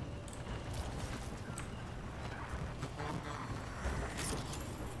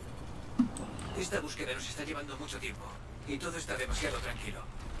 Esta búsqueda nos está llevando mucho tiempo. Y todo está demasiado tranquilo.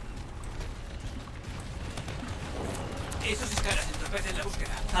 Esos escaras entorpecen la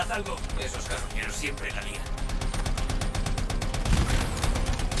búsqueda. Haz algo. Esos carroñeros siempre la lían.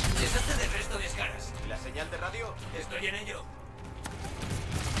 Deshazte del resto de escaras. ¿La señal de radio? Estoy en ello.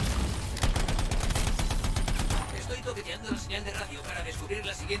 Estoy toqueteando la señal de radio para descubrir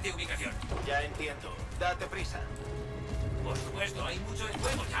la siguiente ubicación. Ya entiendo. Date prisa. Por supuesto, hay mucho en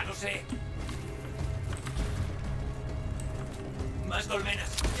juego, ya lo sé. Más colmenas.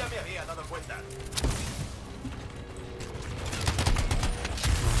 Ya me había dado cuenta.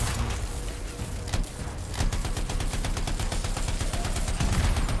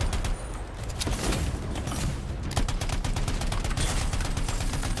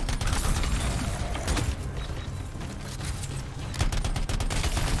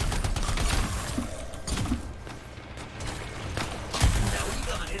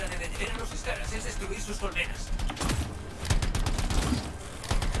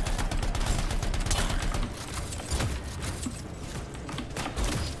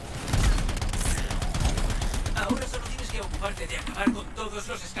 De acabar con todos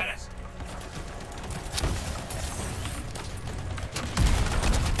los escaras.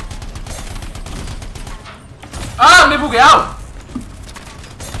 ¡Ah! ¡Me he bugueado!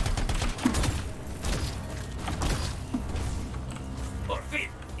 Por fin.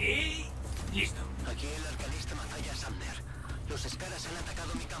 Y... listo. Aquí el arcanista Matthias Sander. Los escaras han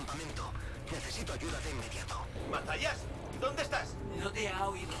atacado mi campamento. Necesito ayuda de inmediato. ¿Matthias? ¿Dónde estás? No te ha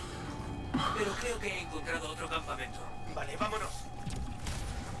oído. Pero creo que he encontrado otro campamento. Vale, vámonos.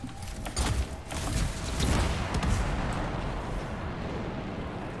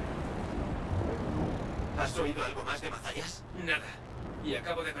 ¿Has oído algo más de Matthias? Nada. Y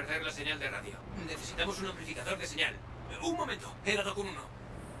acabo de perder la señal de radio. Necesitamos un amplificador de señal. Un momento. He dado con uno.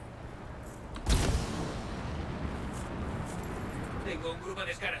 Tengo un grupo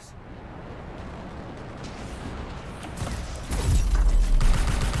de escaras.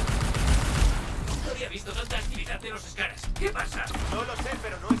 No había visto tanta actividad de los escaras. ¿Qué pasa? No lo sé,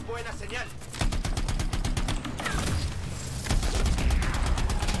 pero no es buena señal.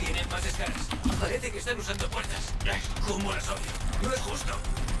 Vienen más escaras. Parece que están usando puertas. ¿Cómo las odio? No es justo.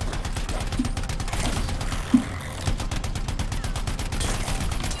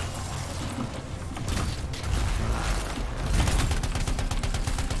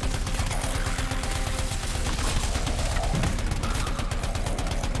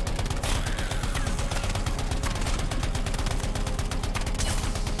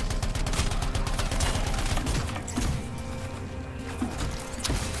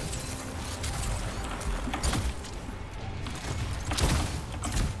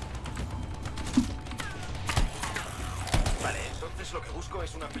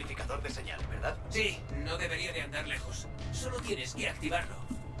 es un amplificador de señal, ¿verdad? Sí, no debería de andar lejos. Solo tienes que activarlo.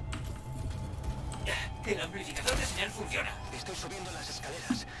 El amplificador de señal funciona. Estoy subiendo las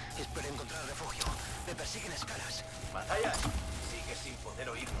escaleras. Espero encontrar refugio. Me persiguen escalas. Batallas, sigue sin poder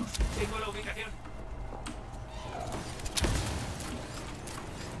oírnos. Tengo la ubicación.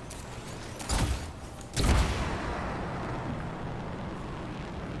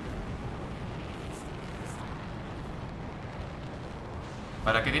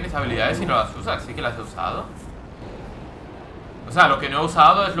 ¿Para qué tienes habilidades si no las usas? Sí que las he usado. O sea, lo que no he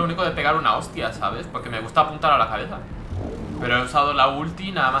usado es lo único de pegar una hostia, ¿sabes? Porque me gusta apuntar a la cabeza. Pero he usado la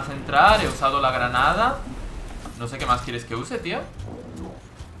ulti nada más entrar. He usado la granada. No sé qué más quieres que use, tío.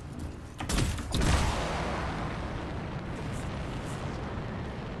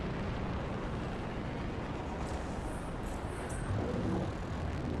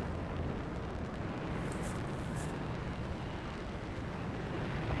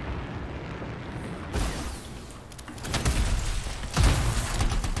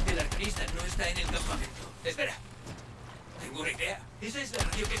 No está en el campamento. Espera. Tengo una idea. Esa es la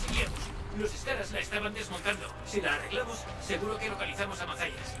radio que seguíamos. Los escaras la estaban desmontando. Si la arreglamos, seguro que localizamos a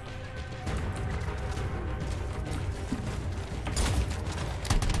Mazayas.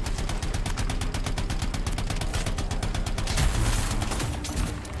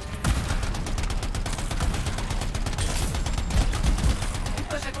 ¿Qué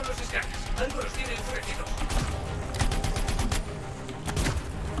pasa con los escaras? Algo los tiene enfurecidos.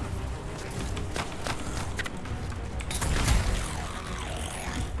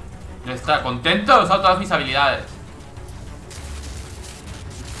 Ya está, contento, he usado todas mis habilidades.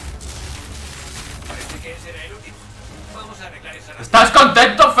 Parece que ese era el último. Vamos a arreglar esa radio. ¿Estás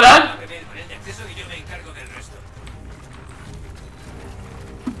contento, Fran? A beber el panel de acceso y yo me encargo del resto.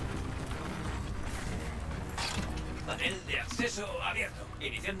 Panel de acceso abierto.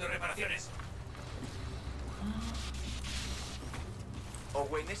 Iniciando reparaciones.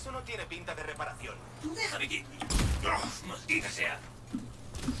 Owen, eso no tiene pinta de reparación. Déjame aquí. ¡Oh, maldita sea!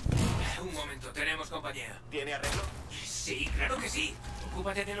 Un momento, tenemos compañía. ¿Tiene arreglo? Sí, claro que sí.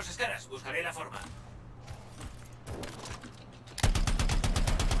 Ocúpate de los escaras, buscaré la forma.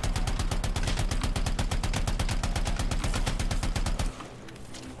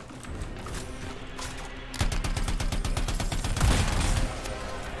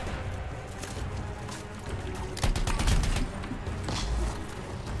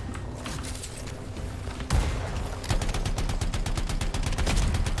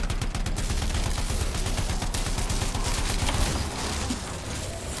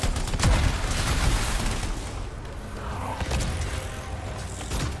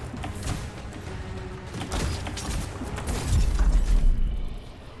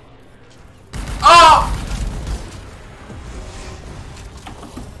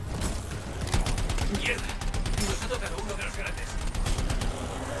 ¡Mierda! Nos ha tocado uno de los grandes.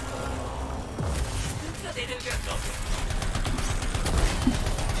 Céntrate en el grandote.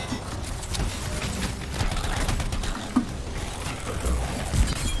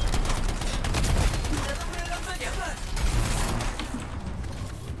 ¡Cuidado con el lanzallamas!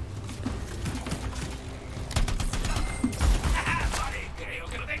 Vale, creo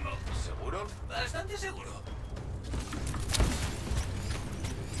que lo tengo. ¿Seguro? Bastante seguro.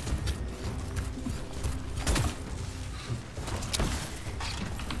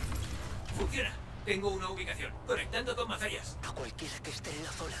 Funciona. Tengo una ubicación. Conectando con Mazayas. A cualquiera que esté en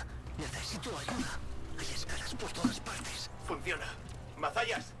la zona, necesito ayuda. Hay escalas por todas partes. Funciona.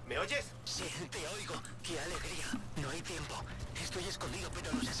 Mazayas, ¿me oyes? Sí, te oigo. ¡Qué alegría! No hay tiempo. Estoy escondido,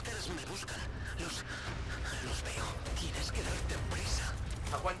 pero los escalas me buscan. Los veo. Tienes que darte prisa.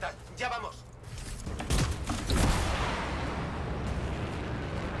 Aguanta, ya vamos.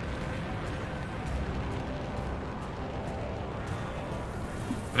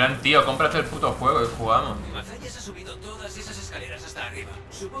 Fran, tío, cómprate el puto juego y jugamos. Mazayas ha subido todas esas escaleras hasta arriba.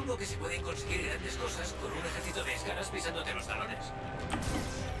 Supongo que se pueden conseguir grandes cosas con un ejército de escalas pisándote los talones.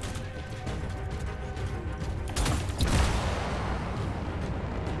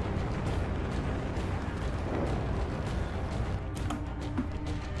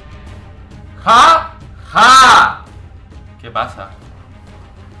 ¡Ja! ¡Ja! ¿Qué pasa?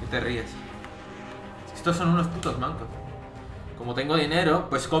 ¿Qué te ríes? Estos son unos putos mancos. Como tengo dinero,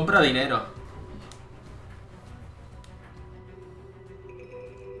 pues compro dinero.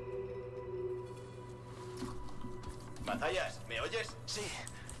 Mazayas, ¿me oyes? Sí,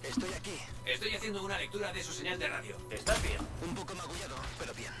 estoy aquí. Estoy haciendo una lectura de su señal de radio. ¿Estás bien? Un poco magullado,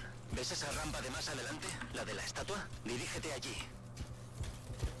 pero bien. ¿Ves esa rampa de más adelante? ¿La de la estatua? Dirígete allí.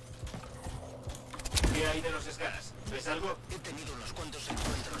 ¿Qué hay de los escalas? ¿Ves algo? He tenido unos cuantos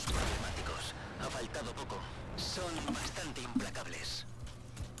encuentros problemáticos. Ha faltado poco. Son bastante implacables.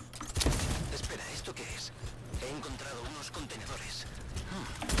 Espera, ¿esto qué es? He encontrado unos contenedores.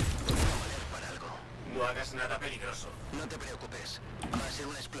 Podría valer para algo. No hagas nada peligroso. No te preocupes. Va a ser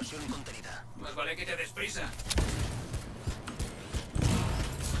una explosión contenida. Más vale que te des prisa.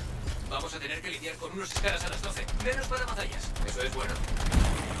 Vamos a tener que lidiar con unos escaras a las 12. Menos para batallas. Eso es bueno.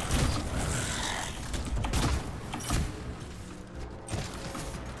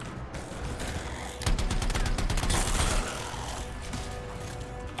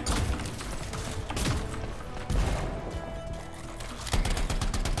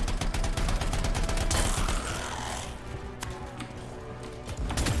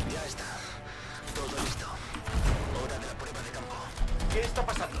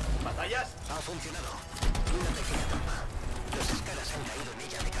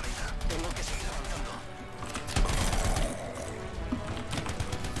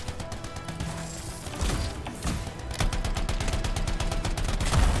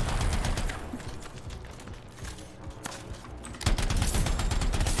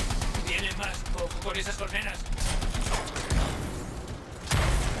 Con esas colmenas.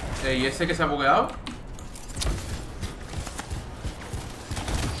 ¿Y ese que se ha bugueado?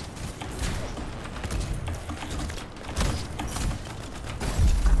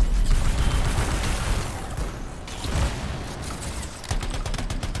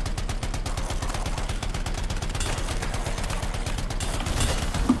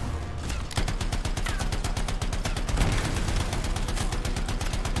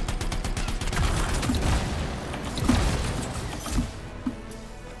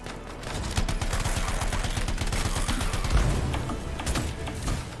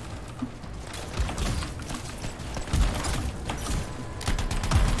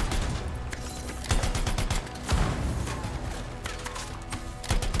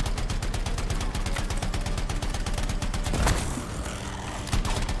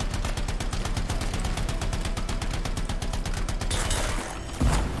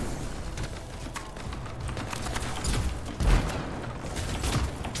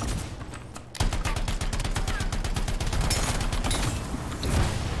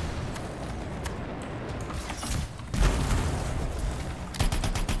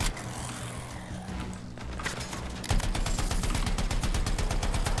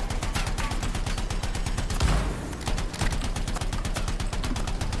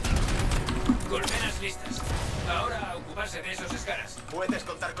 Listas. Ahora a ocuparse de esos escaras. Puedes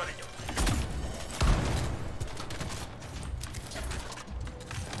contar con ello.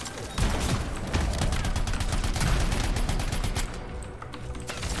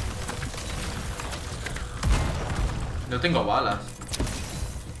 No tengo balas.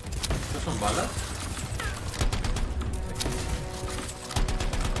 ¿Estos son balas?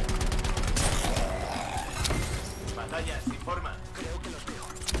 Batallas, informa. Creo que los veo.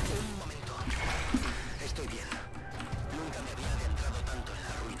 Un momento. Estoy bien. Nunca me había adentrado tanto en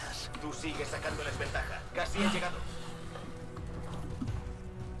las ruinas. Tú sigues sacándoles ventaja. Casi he llegado.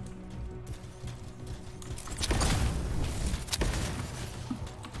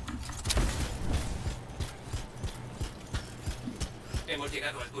 Hemos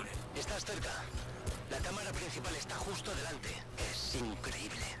llegado al túnel. Estás cerca. La cámara principal está justo delante. Es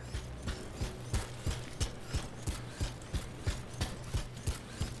increíble.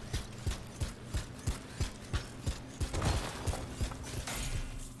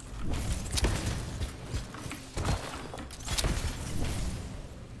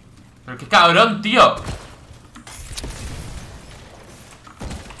 Pero qué cabrón, tío.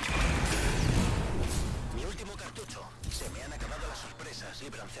 Mi último cartucho. Se me han acabado las sorpresas,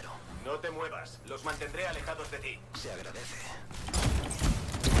 librancero. No te muevas. Los mantendré alejados de ti. Se agradece.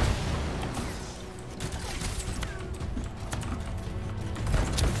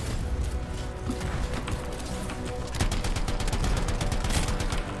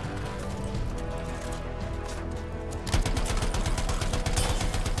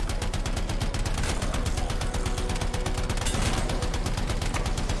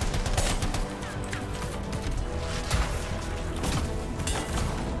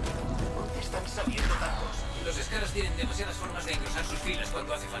 Tienen demasiadas formas de engrosar sus filas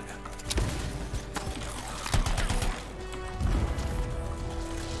cuando hace falta.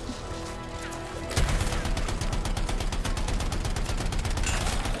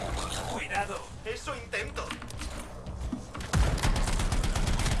 ¡Cuidado! ¡Eso intento!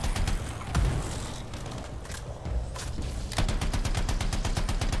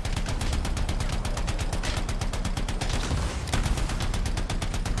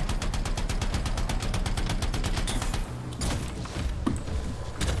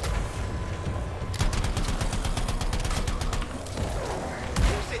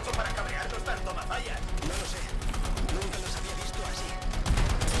 hecho para cabrearnos tanto, Mazallas? No lo sé. Nunca los había visto así.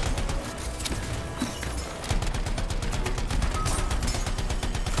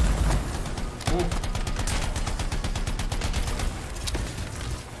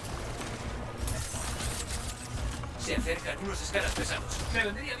 Se acercan unos escalas pesados. Me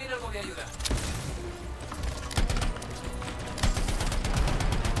vendría bien algo de ayuda.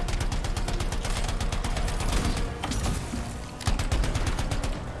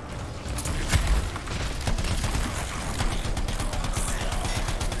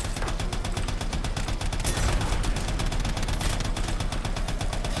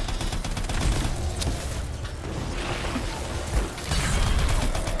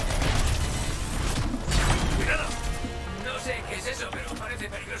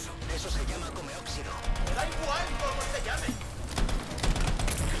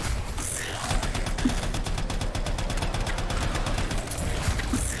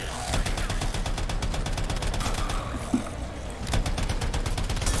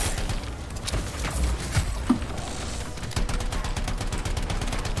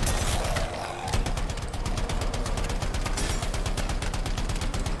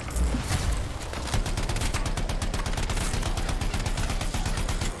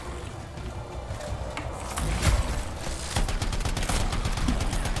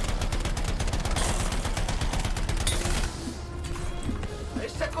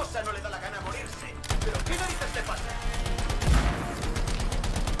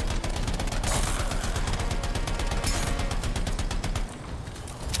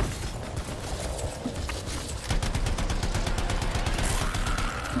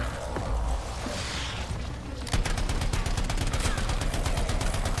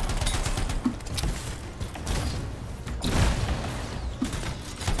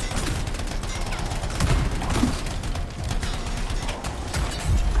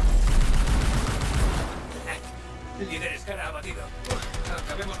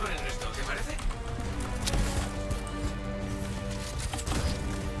 Acabemos con el resto, ¿te parece?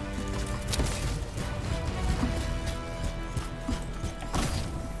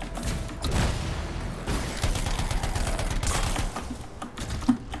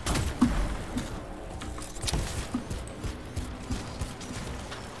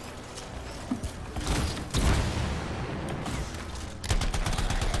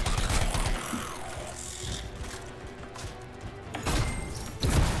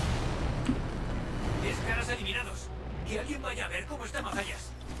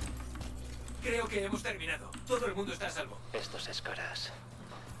 Hemos terminado. Todo el mundo está a salvo. Estos escaras...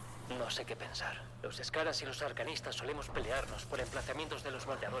 No sé qué pensar. Los escaras y los arcanistas solemos pelearnos por emplazamientos de los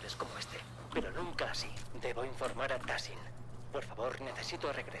moldeadores como este. Pero nunca así. Debo informar a Tassin. Por favor,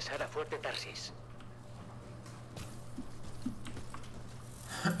 necesito regresar a Fuerte Tarsis.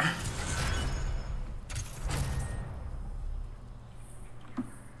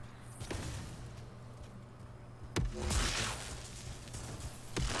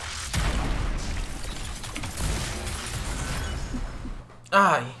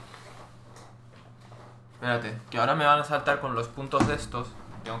 Ay. Espérate, que ahora me van a saltar con los puntos de estos.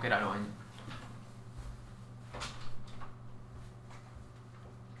 Tengo que ir al baño.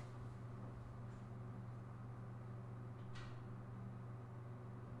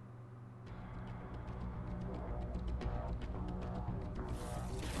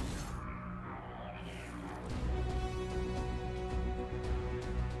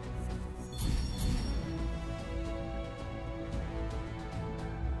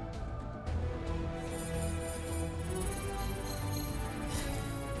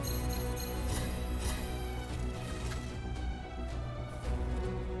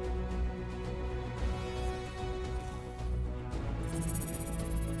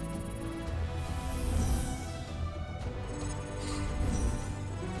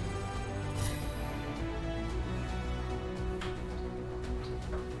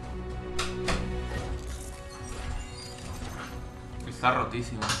 Está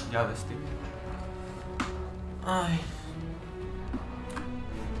rotísimo, ya ves, tío. Ay.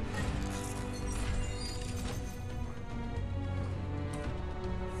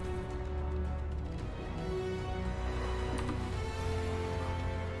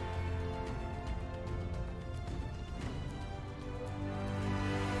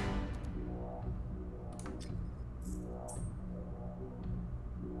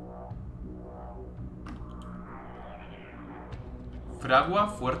 Fragua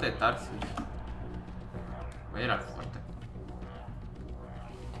Fuerte Tarsis. Voy a ir al fuerte.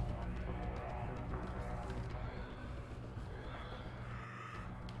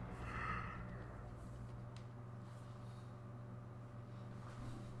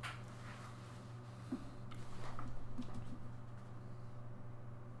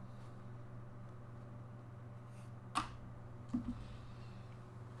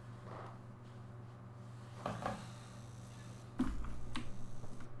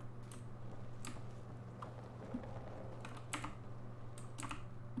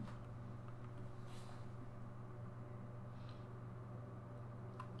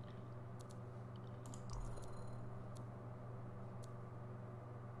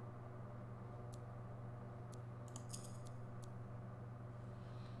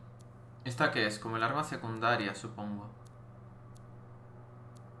 ¿Esta qué es? Como el arma secundaria, supongo.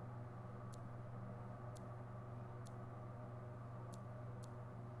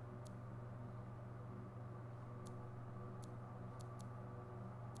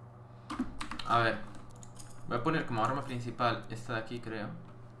 A ver. Voy a poner como arma principal esta de aquí, creo.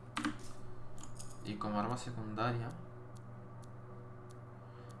 Y como arma secundaria...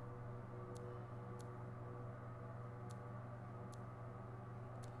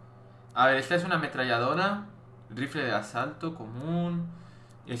 A ver, esta es una ametralladora, rifle de asalto común,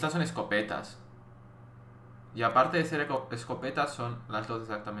 y estas son escopetas. Y aparte de ser escopetas, son las dos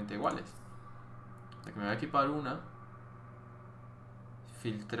exactamente iguales. O sea que me voy a equipar una.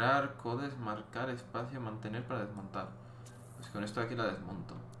 Filtrar, codes, marcar, espacio, mantener para desmontar. Pues con esto de aquí la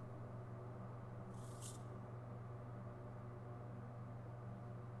desmonto.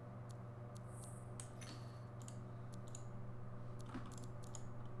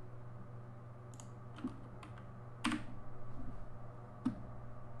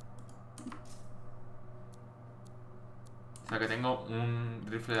 O sea que tengo un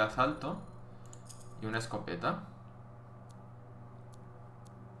rifle de asalto y una escopeta.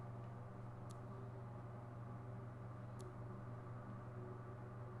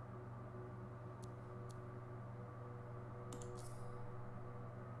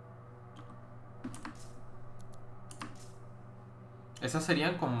 Esas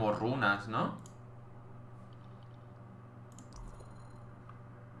serían como runas, ¿no?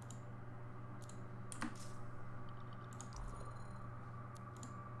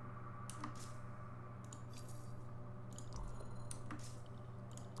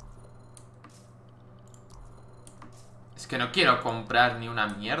 Es que no quiero comprar ni una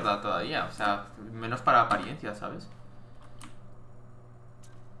mierda todavía. O sea, menos para apariencia, ¿sabes?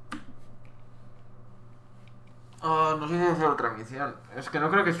 Oh, no sé si hacer otra misión. Es que no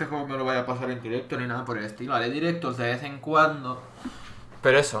creo que este juego me lo vaya a pasar en directo ni nada por el estilo. Haré directos de vez en cuando.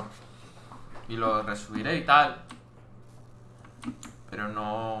 Pero eso. Y lo resubiré y tal. Pero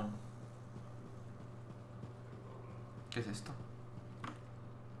no... ¿Qué es esto?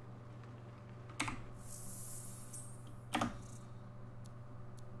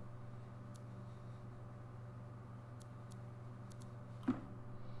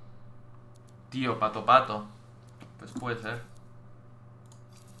 Tío, pato. Pues puede ser.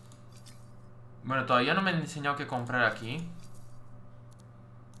 Bueno, todavía no me han enseñado qué comprar aquí.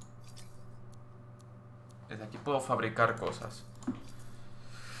 Desde aquí puedo fabricar cosas.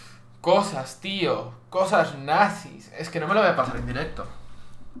 Cosas, tío. Cosas nazis. Es que no me lo voy a pasar en directo.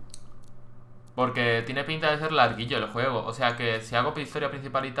 Porque tiene pinta de ser larguillo el juego. O sea que si hago historia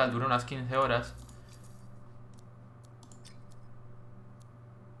principal y tal, dura unas 15 horas.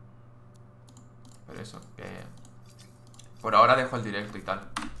 Pero eso, que... Por ahora dejo el directo y tal.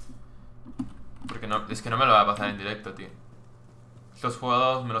 Porque no, es que no me lo voy a pasar en directo, tío. Estos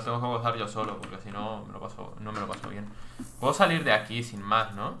juegos me los tengo que gozar yo solo, porque si no, no me lo paso bien. Puedo salir de aquí sin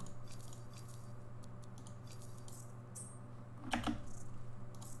más, ¿no?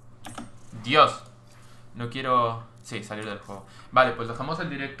 Dios. No quiero... Sí, salir del juego. Vale, pues dejamos el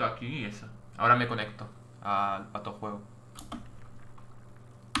directo aquí y eso. Ahora me conecto al pato juego.